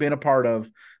fucking been a part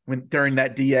of. When during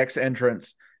that DX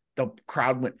entrance, the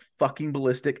crowd went fucking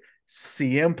ballistic.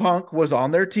 CM Punk was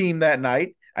on their team that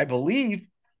night. I believe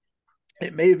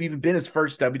it may have even been his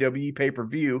first WWE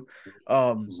pay-per-view.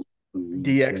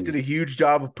 DX did a huge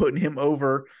job of putting him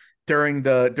over during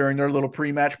their little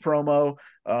pre-match promo.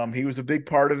 He was a big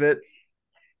part of it.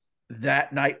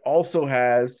 That night also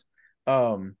has,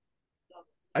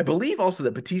 I believe also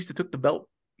that Batista took the belt,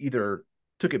 either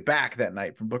took it back that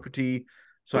night from Booker T.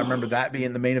 So I remember that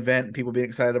being the main event and people being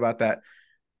excited about that.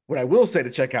 What I will say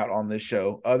to check out on this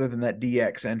show, other than that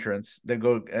DX entrance, that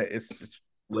go it's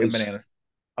bananas,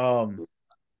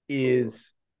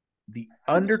 is the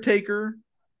Undertaker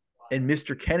and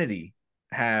Mr. Kennedy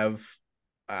have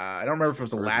I don't remember if it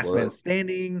was the last man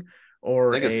standing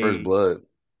or I think it's First Blood.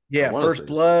 Yeah, First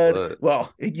Blood.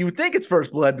 Well, you would think it's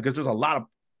First Blood because there's a lot of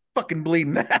fucking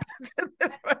bleeding that happens in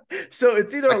this one. So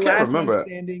it's either a last man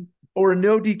standing or a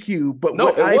no DQ. But no,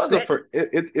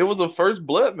 it was a First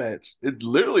Blood match. It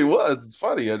literally was. It's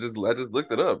funny. I just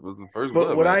looked it up. It was the First Blood.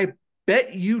 But what I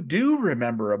bet you do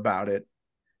remember about it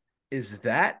is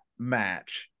that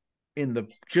match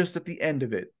just at the end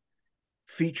of it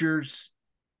features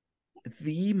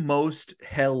the most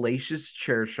hellacious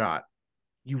chair shot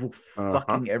you will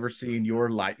fucking ever see in your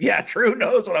life. Yeah, True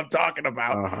knows what I'm talking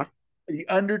about. The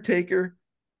Undertaker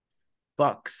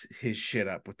fucks his shit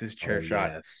up with this chair shot.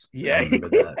 Yes. Yeah. I remember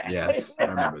that. Yes, I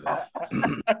remember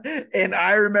that. And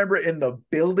I remember in the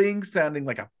building sounding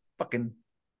like a fucking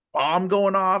bomb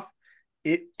going off.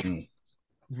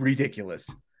 Ridiculous.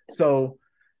 So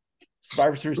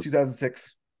Survivor Series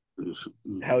 2006.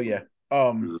 Hell yeah.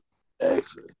 Excellent.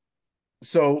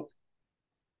 So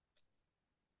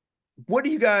what are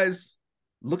you guys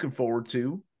looking forward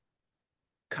to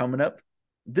coming up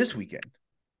this weekend?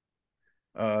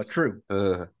 True.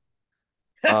 I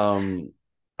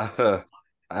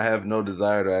have no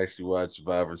desire to actually watch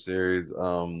Survivor Series.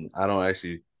 I don't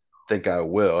actually think I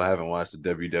will. I haven't watched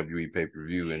the WWE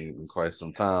pay-per-view in quite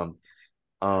some time.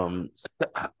 I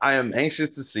am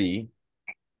anxious to see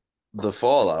the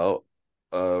fallout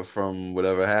from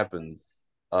whatever happens.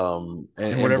 And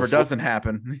whatever doesn't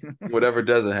happen. Whatever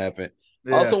doesn't happen.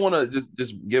 Yeah. I also want to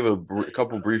just give a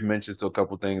couple brief mentions to a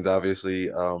couple things. Obviously,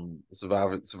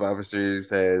 Survivor Series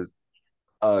has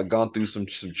gone through some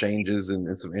changes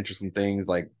and some interesting things.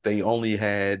 Like they only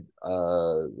had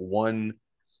one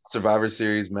Survivor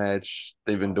Series match.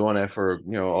 They've been doing that for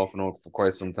off and on for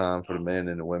quite some time for the men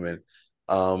and the women.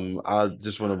 I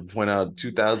just want to point out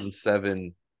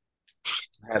 2007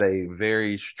 had a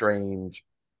very strange,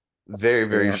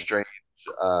 very strange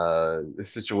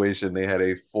situation. They had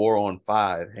a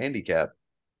 4-on-5 handicap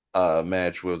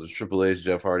match where it was Triple H,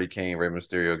 Jeff Hardy, Kane, Rey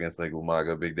Mysterio against like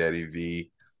Umaga, Big Daddy V,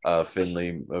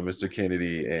 Finlay, Mr.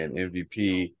 Kennedy, and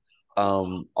MVP.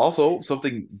 Also,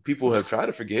 something people have tried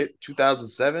to forget,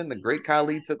 2007, the Great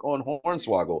Khali took on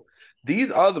Hornswoggle.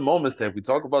 These are the moments that we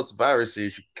talk about Survivor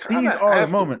Series. These are the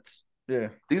moments. Yeah.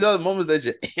 These are the moments that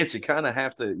you kind of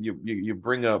have to you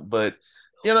bring up, but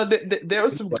there were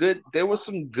some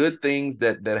good things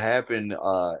that happened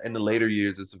in the later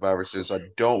years of Survivor Series. So I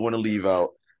don't want to leave out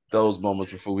those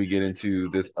moments before we get into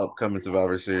this upcoming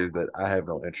Survivor Series that I have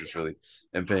no interest really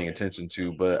in paying attention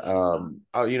to. But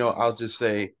I'll just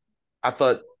say I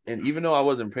thought, and even though I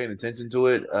wasn't paying attention to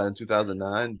it in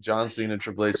 2009, John Cena,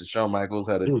 Triple H, and Shawn Michaels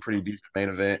had a pretty decent main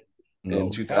event.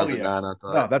 In 2009, I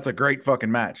thought. No, that's a great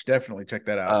fucking match. Definitely check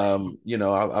that out. I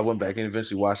went back and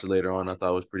eventually watched it later on. I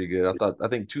thought it was pretty good. I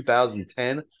think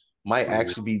 2010 might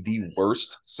actually be the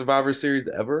worst Survivor Series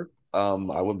ever.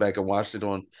 I went back and watched it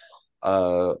on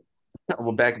back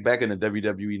in the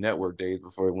WWE Network days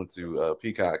before it went to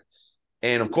Peacock.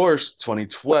 And of course,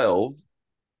 2012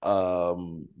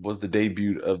 was the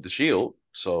debut of The Shield.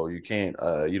 So you can't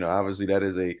obviously that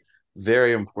is a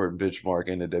very important benchmark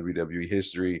in the WWE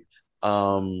history.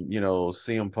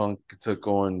 CM Punk took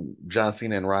on John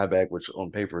Cena and Ryback, which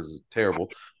on paper is terrible,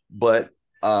 but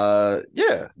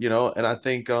and I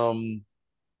think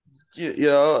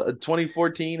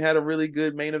 2014 had a really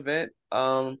good main event.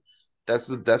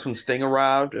 That's when Sting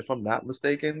arrived, if I'm not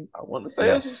mistaken. I want to say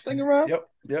that's when Sting arrived.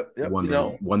 Yep.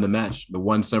 Won the match, the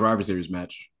one Survivor Series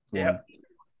match. Yeah.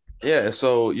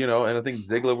 So and I think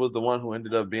Ziggler was the one who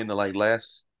ended up being the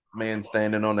last man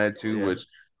standing on that too, which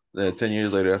 10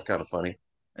 years later, that's kind of funny.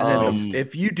 And then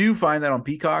if you do find that on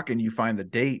Peacock and you find the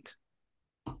date,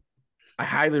 I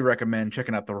highly recommend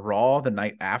checking out the Raw the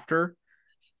night after.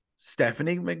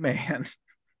 Stephanie McMahon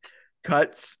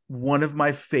cuts one of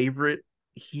my favorite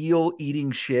heel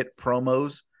eating shit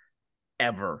promos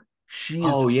ever. She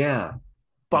is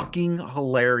fucking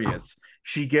hilarious.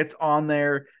 She gets on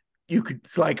there. You could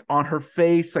like on her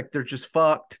face, like they're just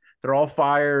fucked. They're all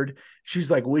fired.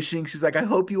 She's like wishing, she's like, I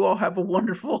hope you all have a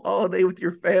wonderful holiday with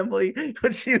your family.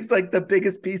 But she was like the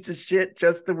biggest piece of shit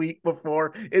just the week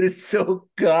before. It is so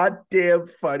goddamn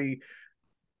funny.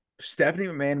 Stephanie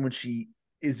McMahon, when she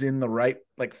is in the right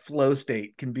like flow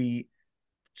state, can be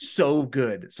so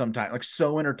good sometimes, like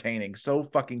so entertaining, so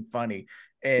fucking funny.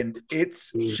 And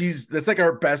that's like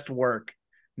our best work,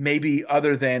 maybe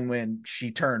other than when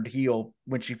she turned heel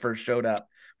when she first showed up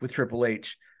with Triple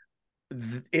H.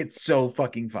 It's so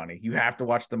fucking funny. You have to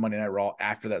watch the Monday Night Raw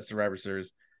after that Survivor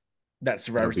Series. That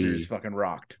Survivor Series fucking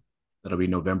rocked. That'll be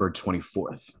November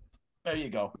 24th. There you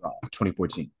go.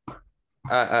 2014.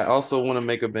 I also want to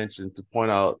make a mention to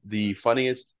point out the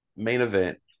funniest main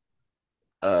event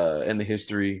in the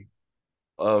history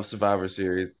of Survivor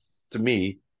Series, to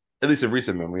me, at least in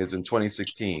recent memory, is in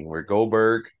 2016, where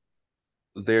Goldberg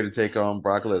was there to take on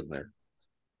Brock Lesnar.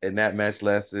 And that match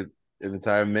lasted an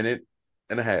entire minute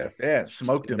and a half. Yeah,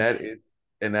 smoked him.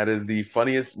 And that is the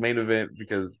funniest main event,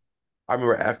 because I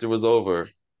remember after it was over,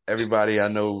 everybody I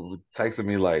know texted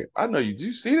me like, I know you, do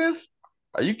you see this?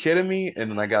 Are you kidding me? And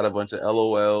then I got a bunch of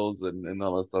LOLs and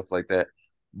all that stuff like that.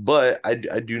 But I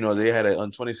do know they had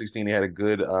on 2016, they had a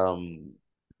good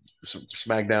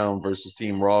SmackDown versus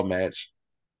Team Raw match.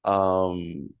 I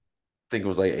think it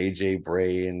was like AJ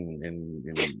Bray and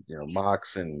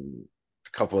Mox and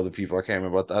a couple other people. I can't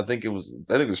remember. I think it was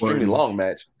an extremely long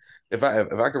match. If I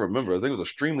can remember, I think it was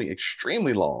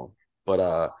extremely long.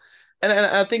 But and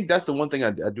I think that's the one thing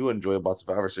I do enjoy about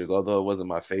Survivor Series, although it wasn't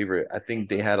my favorite. I think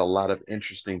they had a lot of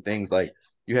interesting things. Like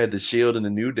you had the Shield and the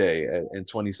New Day in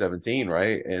 2017,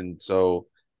 right? And so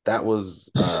that was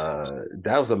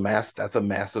a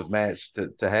massive match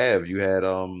to have. You had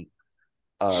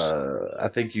I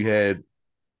think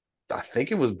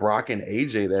it was Brock and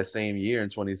AJ that same year in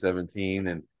 2017,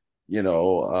 and he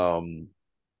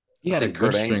had a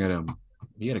good string of them.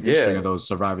 He had a good string of those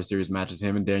Survivor Series matches.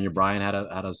 Him and Daniel Bryan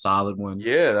had a solid one.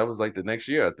 Yeah, that was like the next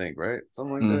year, I think, right?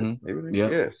 Something like that. Maybe.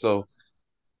 Yeah. So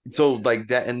like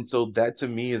that, and so that to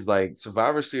me is like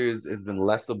Survivor Series has been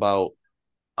less about,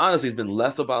 honestly, it's been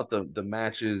less about the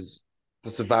matches,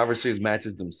 the Survivor Series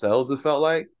matches themselves, it felt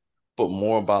like, but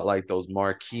more about like those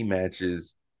marquee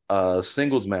matches,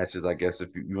 singles matches, I guess, if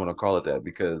you want to call it that,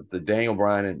 because the Daniel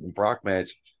Bryan and Brock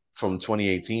match from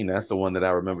 2018, that's the one that I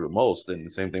remember the most. And the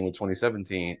same thing with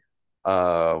 2017,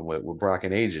 with Brock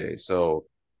and AJ. So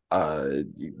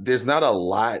there's not a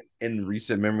lot in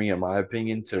recent memory, in my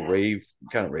opinion, to rave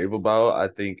about. I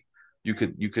think you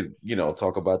could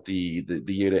talk about the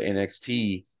year that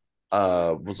NXT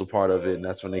was a part of it, and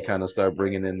that's when they kind of started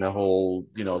bringing in the whole,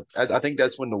 I think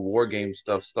that's when the War Game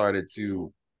stuff started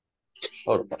to.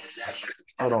 Hold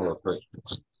on real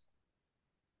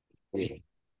quick.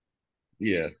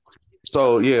 Yeah.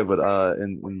 So yeah, but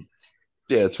in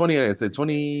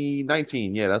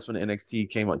 2019, yeah, that's when NXT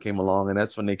came along, and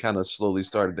that's when they kind of slowly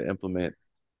started to implement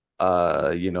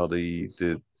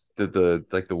the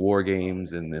like the War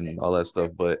Games and all that stuff.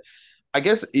 But I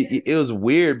guess it was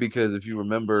weird, because if you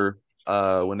remember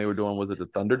when they were doing, was it the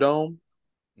Thunderdome?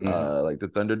 Like the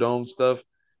Thunderdome stuff,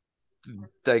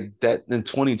 like that in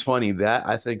 2020, that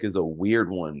I think is a weird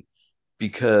one,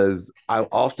 because I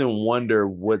often wonder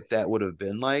what that would have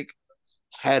been like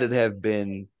had it have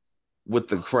been with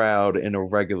the crowd in a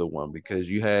regular one, because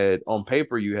you had on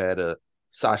paper, you had a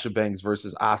Sasha Banks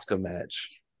versus Asuka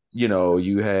match.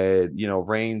 You had,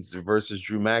 Reigns versus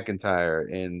Drew McIntyre.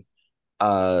 And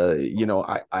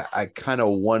I kind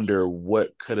of wonder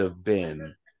what could have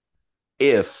been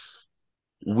if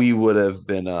we would have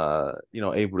been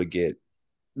able to get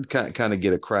kind of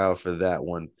get a crowd for that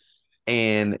one.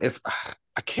 And if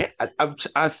I can't,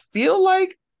 I feel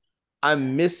like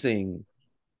I'm missing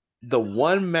the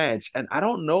one match, and I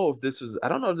don't know if this is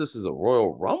a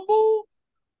Royal Rumble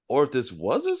or if this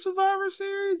was a Survivor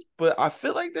Series, but I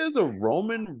feel like there's a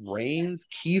Roman Reigns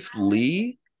Keith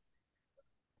Lee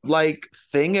like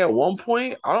thing at one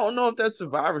point. I don't know if that's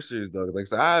Survivor Series though. Like,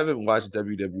 so I haven't watched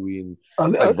WWE in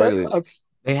regularly.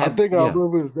 I think I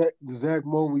remember the exact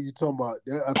moment you're talking about.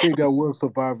 I think that was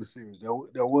Survivor Series.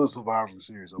 That was Survivor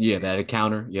Series. Yeah, that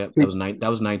encounter. Yep, that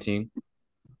was 19.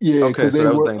 Yeah. Okay, so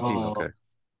that was 19. Okay.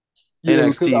 Yeah,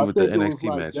 NXT with the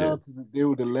NXT match. They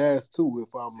were the last two, if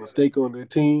I'm mistaken, on their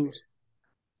teams.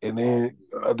 And then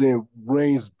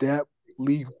Reigns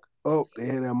Lee up. They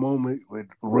had that moment with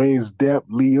Reigns dap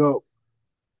Lee up,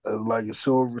 like a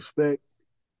show of respect.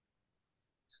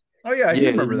 Oh yeah, I do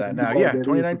remember that now. Yeah, that is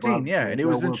 2019. Survivor Yeah, Series. and it That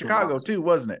was in was Survivor Chicago Series. too,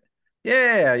 wasn't it?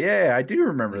 Yeah, I do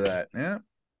remember that. Yeah,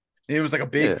 it was like a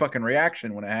big Yeah. fucking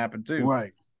reaction when it happened too.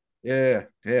 Right. Yeah,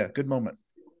 good moment.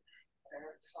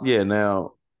 Yeah.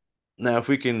 Now if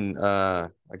we can, I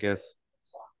guess,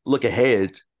 look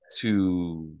ahead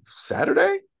to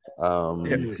Saturday.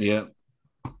 Yeah. Yeah.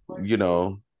 You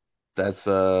know, that's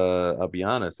I'll be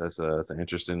honest, that's an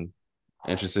interesting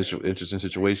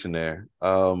situation there.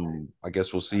 I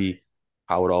guess we'll see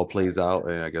how it all plays out,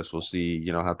 and I guess we'll see,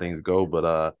 how things go.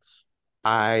 But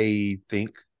I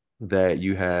think that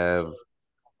you have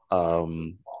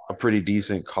a pretty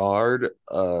decent card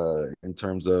in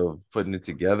terms of putting it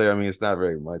together. I mean, it's not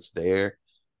very much there.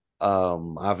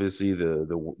 Obviously the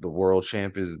world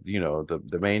champ is,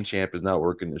 the main champ is not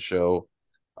working the show.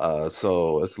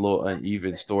 So it's a little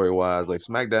uneven story wise. Like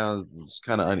SmackDown is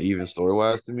kind of uneven story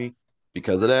wise to me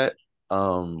because of that.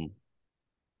 Um,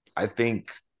 I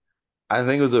think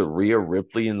it was a Rhea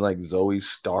Ripley and like Zoe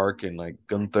Stark and like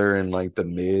Gunther and like the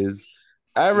Miz.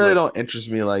 I really Right. don't interest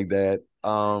me like that.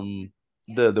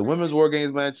 The women's War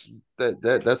Games match,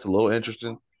 that's a little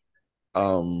interesting.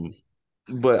 Um,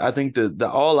 but I think the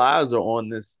all eyes are on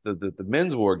this the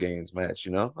men's War Games match.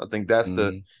 I think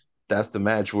Mhm. that's the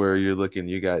match where you're looking.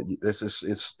 You got this is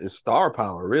it's star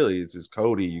power really. It's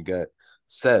Cody. You got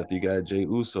Seth. You got Jey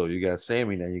Uso. You got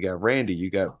Sami. Now you got Randy. You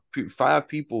got five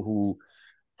people who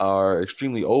are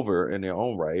extremely over in their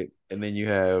own right. And then you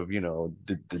have,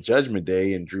 the Judgment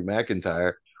Day and Drew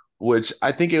McIntyre, which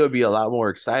I think it would be a lot more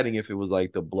exciting if it was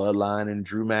like the Bloodline and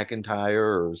Drew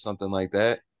McIntyre or something like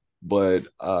that. But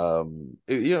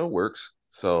it works.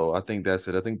 So I think that's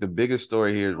it. I think the biggest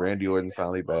story here is Randy Orton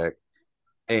finally back.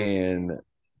 And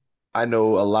I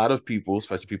know a lot of people,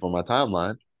 especially people on my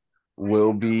timeline,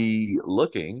 will be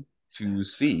looking to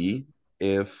see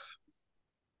if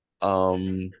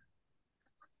um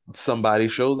somebody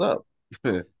shows up.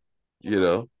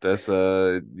 That's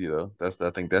I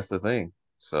think that's the thing.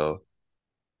 So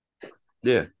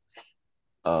yeah.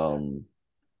 um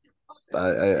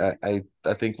I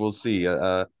think we'll see.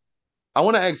 I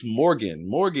want to ask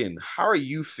Morgan, how are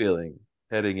you feeling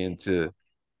heading into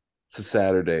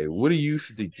Saturday? What do you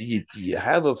do you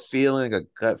have a feeling, a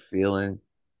gut feeling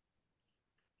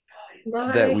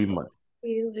that My we might?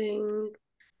 feeling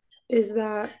is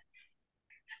that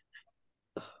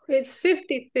it's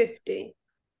 50-50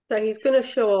 that he's going to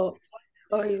show up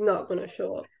or he's not going to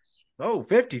show up. Oh,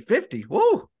 50-50.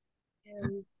 Whoa.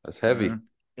 That's heavy.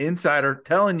 Insider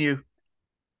telling you.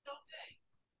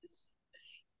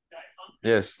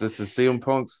 Yes, this is CM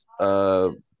Punk's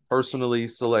personally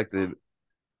selected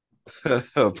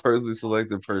personally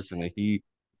selected person, and he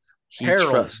Harold.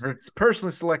 trusts. It's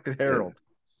personally selected Yeah, Harold.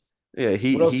 yeah.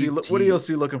 What else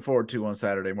are you looking forward to on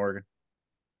Saturday, Morgan?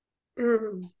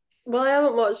 Well, I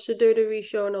haven't watched a WWE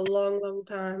show in a long, long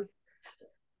time.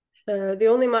 The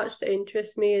only match that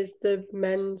interests me is the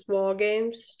men's War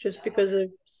Games, just because of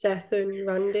Seth and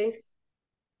Randy.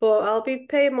 But I'll be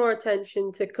paying more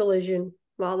attention to Collision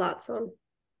while that's on.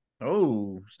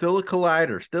 Oh, still a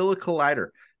collider.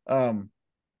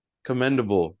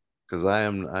 Commendable, because I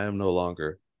am no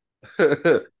longer.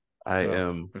 I Well,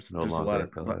 am no there's a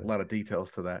longer. lot of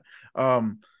details to that.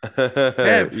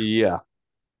 Dev, Yeah.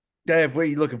 what are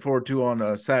you looking forward to on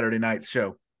a Saturday night's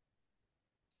show?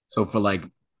 So for like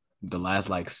the last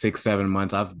like 6-7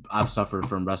 months, I've suffered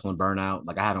from wrestling burnout.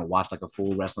 Like I haven't watched like a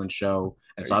full wrestling show,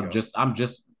 and There so you go. I'm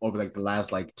just over like the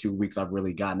last like 2 weeks I've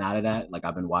really gotten out of that. Like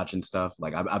I've been watching stuff.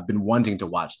 Like I've been wanting to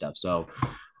watch stuff. So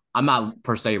I'm not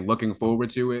per se looking forward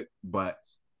to it, but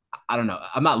I don't know.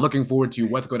 I'm not looking forward to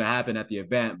what's going to happen at the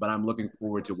event, but I'm looking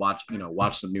forward to watch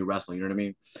some new wrestling. You know what I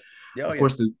mean? Oh Of yeah.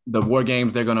 course, the War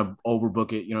Games, they're gonna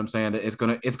overbook it. You know what I'm saying? It's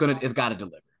got to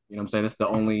deliver. You know what I'm saying? This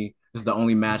is the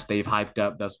only match they've hyped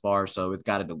up thus far, so it's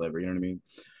got to deliver. You know what I mean?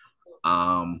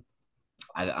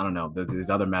 I don't know. These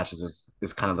other matches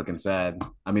is kind of looking sad.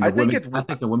 I mean, I think it's I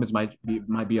think the women's might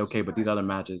be okay, but these other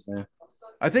matches,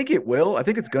 I think it will. I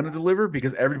think it's going to deliver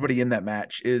because everybody in that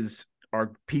match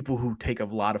are people who take a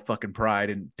lot of fucking pride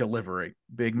in delivering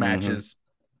big matches,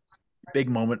 big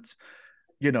moments.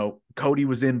 Cody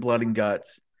was in Blood and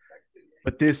Guts,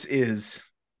 but this is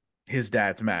his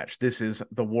dad's match. This is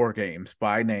the War Games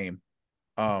by name.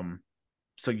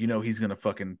 So he's gonna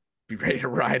fucking be ready to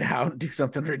ride out and do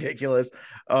something ridiculous.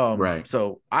 right?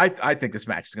 So I think this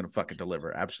match is gonna fucking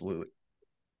deliver. Absolutely.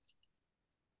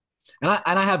 And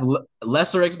I have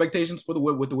lesser expectations for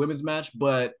with the women's match,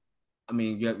 but I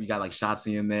mean, you got like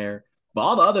Shotzi in there. But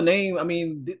all the other names, I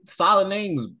mean, solid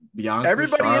names. Bianca,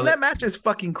 Everybody in that Charlotte. match is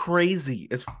fucking crazy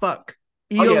as fuck.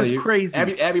 Oh Io yeah, is crazy.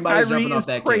 everybody's Kyrie jumping off is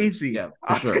that cage. crazy. Yeah,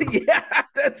 for sure. Yeah,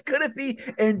 that's gonna be.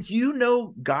 And you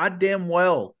know, goddamn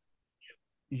well,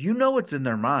 you know what's in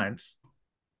their minds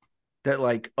that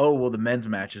like, oh well, the men's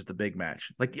match is the big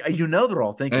match. Like you know, they're all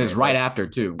And thinking it's it. right Like, after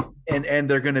too. and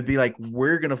they're gonna be like,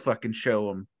 we're gonna fucking show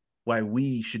them why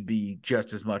we should be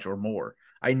just as much or more.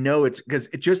 I know it's because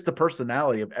it's just the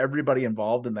personality of everybody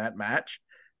involved in that match.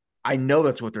 I know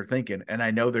that's what they're thinking, and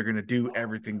I know they're going to do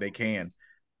everything they can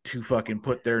to fucking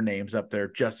put their names up there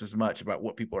just as much about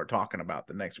what people are talking about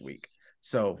the next week.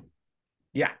 So,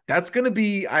 yeah, that's going to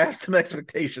be. I have some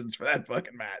expectations for that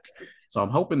fucking match. So I'm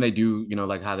hoping they do,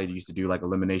 like how they used to do like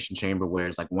Elimination Chamber, where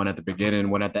it's like one at the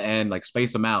beginning, one at the end, like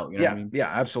space them out. You know what I mean? Yeah,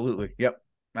 absolutely. Yep.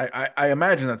 I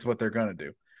imagine that's what they're going to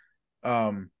do.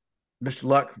 Mr.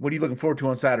 Luck, what are you looking forward to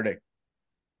on Saturday?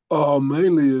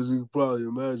 Mainly, as you probably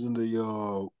imagine,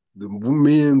 the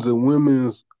men's and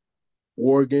women's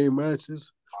war game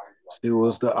matches. See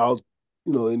what's the out,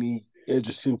 any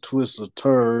interesting twists or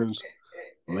turns.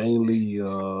 Mainly,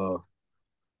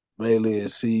 mainly,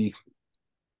 and see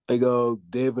they go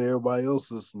Devin, everybody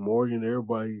else is Morgan,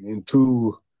 everybody in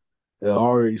two.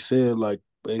 Already said like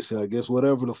basically, I guess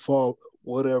whatever the fallout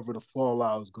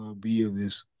is going to be of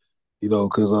this,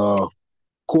 because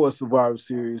course Survivor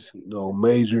Series,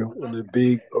 major one of the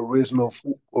big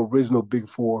original Big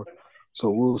Four. So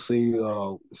we'll see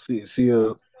how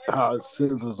it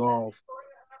sends us off,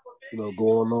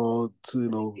 going on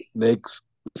to next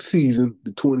season,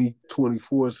 the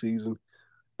 2024 season,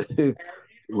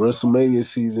 WrestleMania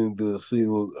season to see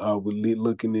how we're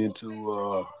looking into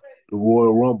the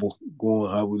Royal Rumble,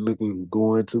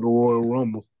 going to the Royal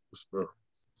Rumble stuff.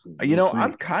 So we'll see.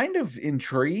 I'm kind of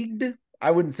intrigued.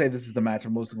 I wouldn't say this is the match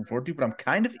I'm most looking forward to, but I'm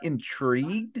kind of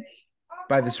intrigued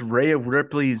by this Rhea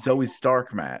Ripley Zoe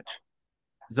Stark match.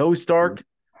 Zoe Stark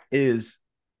is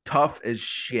tough as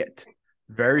shit,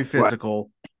 very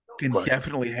physical, can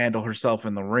definitely handle herself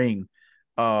in the ring.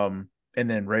 And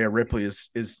then Rhea Ripley is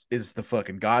the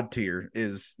fucking god tier,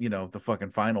 is the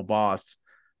fucking final boss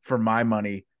for my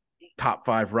money, top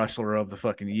 5 wrestler of the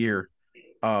fucking year.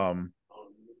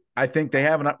 I think they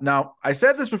have enough. Now, I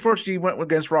said this before she went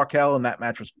against Raquel, and that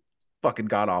match was fucking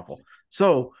god awful.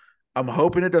 So I'm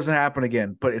hoping it doesn't happen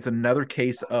again, but it's another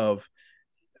case of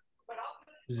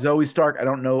Zoe Stark. I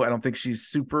don't know. I don't think she's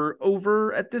super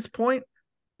over at this point,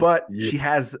 but she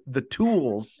has the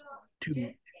tools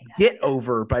to get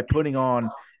over by putting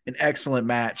on an excellent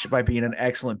match, by being an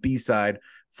excellent B-side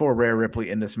for Rhea Ripley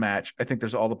in this match. I think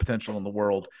there's all the potential in the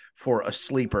world for a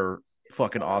sleeper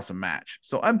fucking awesome match.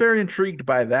 So I'm very intrigued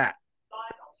by that.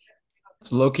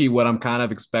 It's low key what I'm kind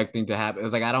of expecting to happen.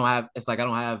 It's like I don't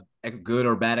have good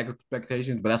or bad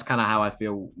expectations, but that's kind of how I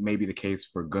feel maybe the case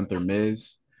for Gunther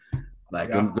Miz.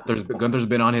 Like Gunther's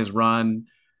been on his run.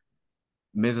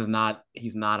 Miz he's not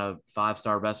a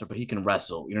 5-star wrestler, but he can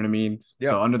wrestle. You know what I mean? Yeah.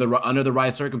 So under the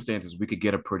right circumstances, we could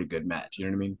get a pretty good match. You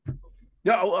know what I mean?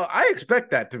 Yeah, well, I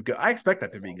expect that to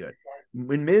be good.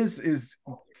 When Miz is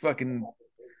fucking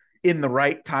in the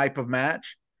right type of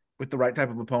match with the right type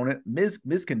of opponent, Miz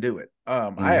can do it.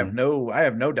 I have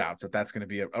no doubts that that's going to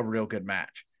be a real good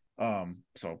match.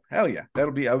 So hell yeah,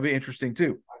 that'll be interesting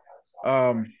too.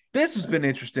 This has been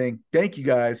interesting. Thank you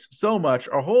guys so much,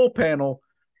 our whole panel,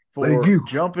 for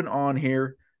jumping on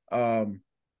here.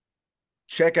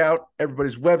 Check out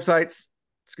everybody's websites.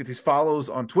 Let's get these follows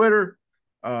on Twitter.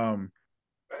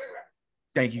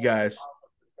 Thank you guys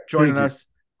joining us.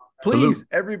 Please,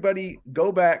 everybody,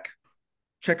 go back,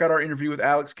 check out our interview with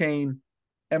Alex Kane,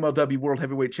 MLW World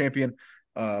Heavyweight Champion,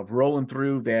 rolling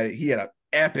through that. He had an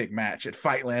epic match at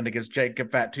Fightland against Jacob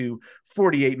Fatu,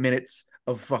 48 minutes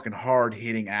of fucking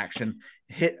hard-hitting action.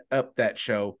 Hit up that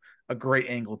show. A great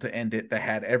angle to end it that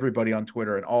had everybody on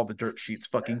Twitter and all the dirt sheets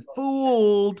fucking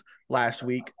fooled last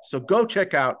week. So go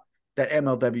check out that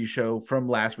MLW show from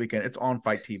last weekend. It's on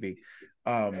Fight TV.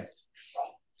 And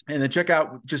then check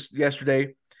out just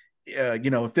yesterday,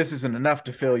 if this isn't enough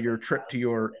to fill your trip to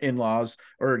your in-laws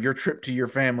or your trip to your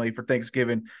family for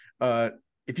Thanksgiving,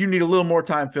 if you need a little more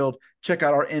time filled, check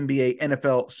out our NBA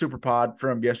NFL Super Pod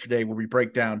from yesterday, where we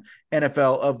break down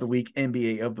NFL of the week,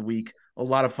 NBA of the week. A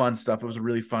lot of fun stuff. It was a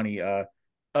really funny,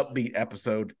 upbeat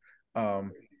episode. I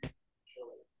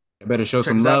better show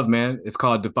some love, man. It's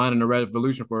called Defining the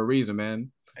Revolution for a reason,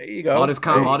 man. There you go. All this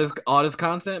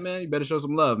content, man. You better show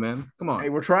some love, man. Come on. Hey,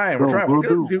 we're trying. We're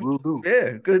gonna do.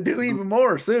 Yeah, gonna do even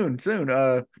more soon. Doing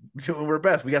our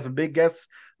best. We got some big guests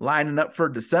lining up for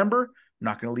December. I'm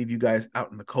not gonna leave you guys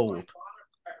out in the cold,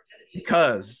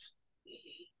 because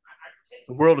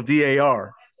the world of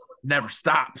DAR never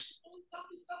stops.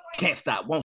 Can't stop,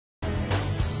 won't.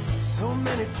 So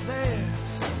many players,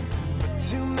 but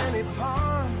too many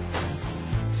pawns.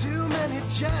 Too many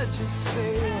judges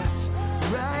say what's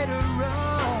right or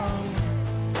wrong.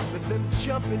 Let them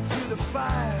jump into the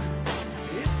fire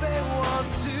if they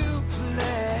want to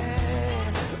play.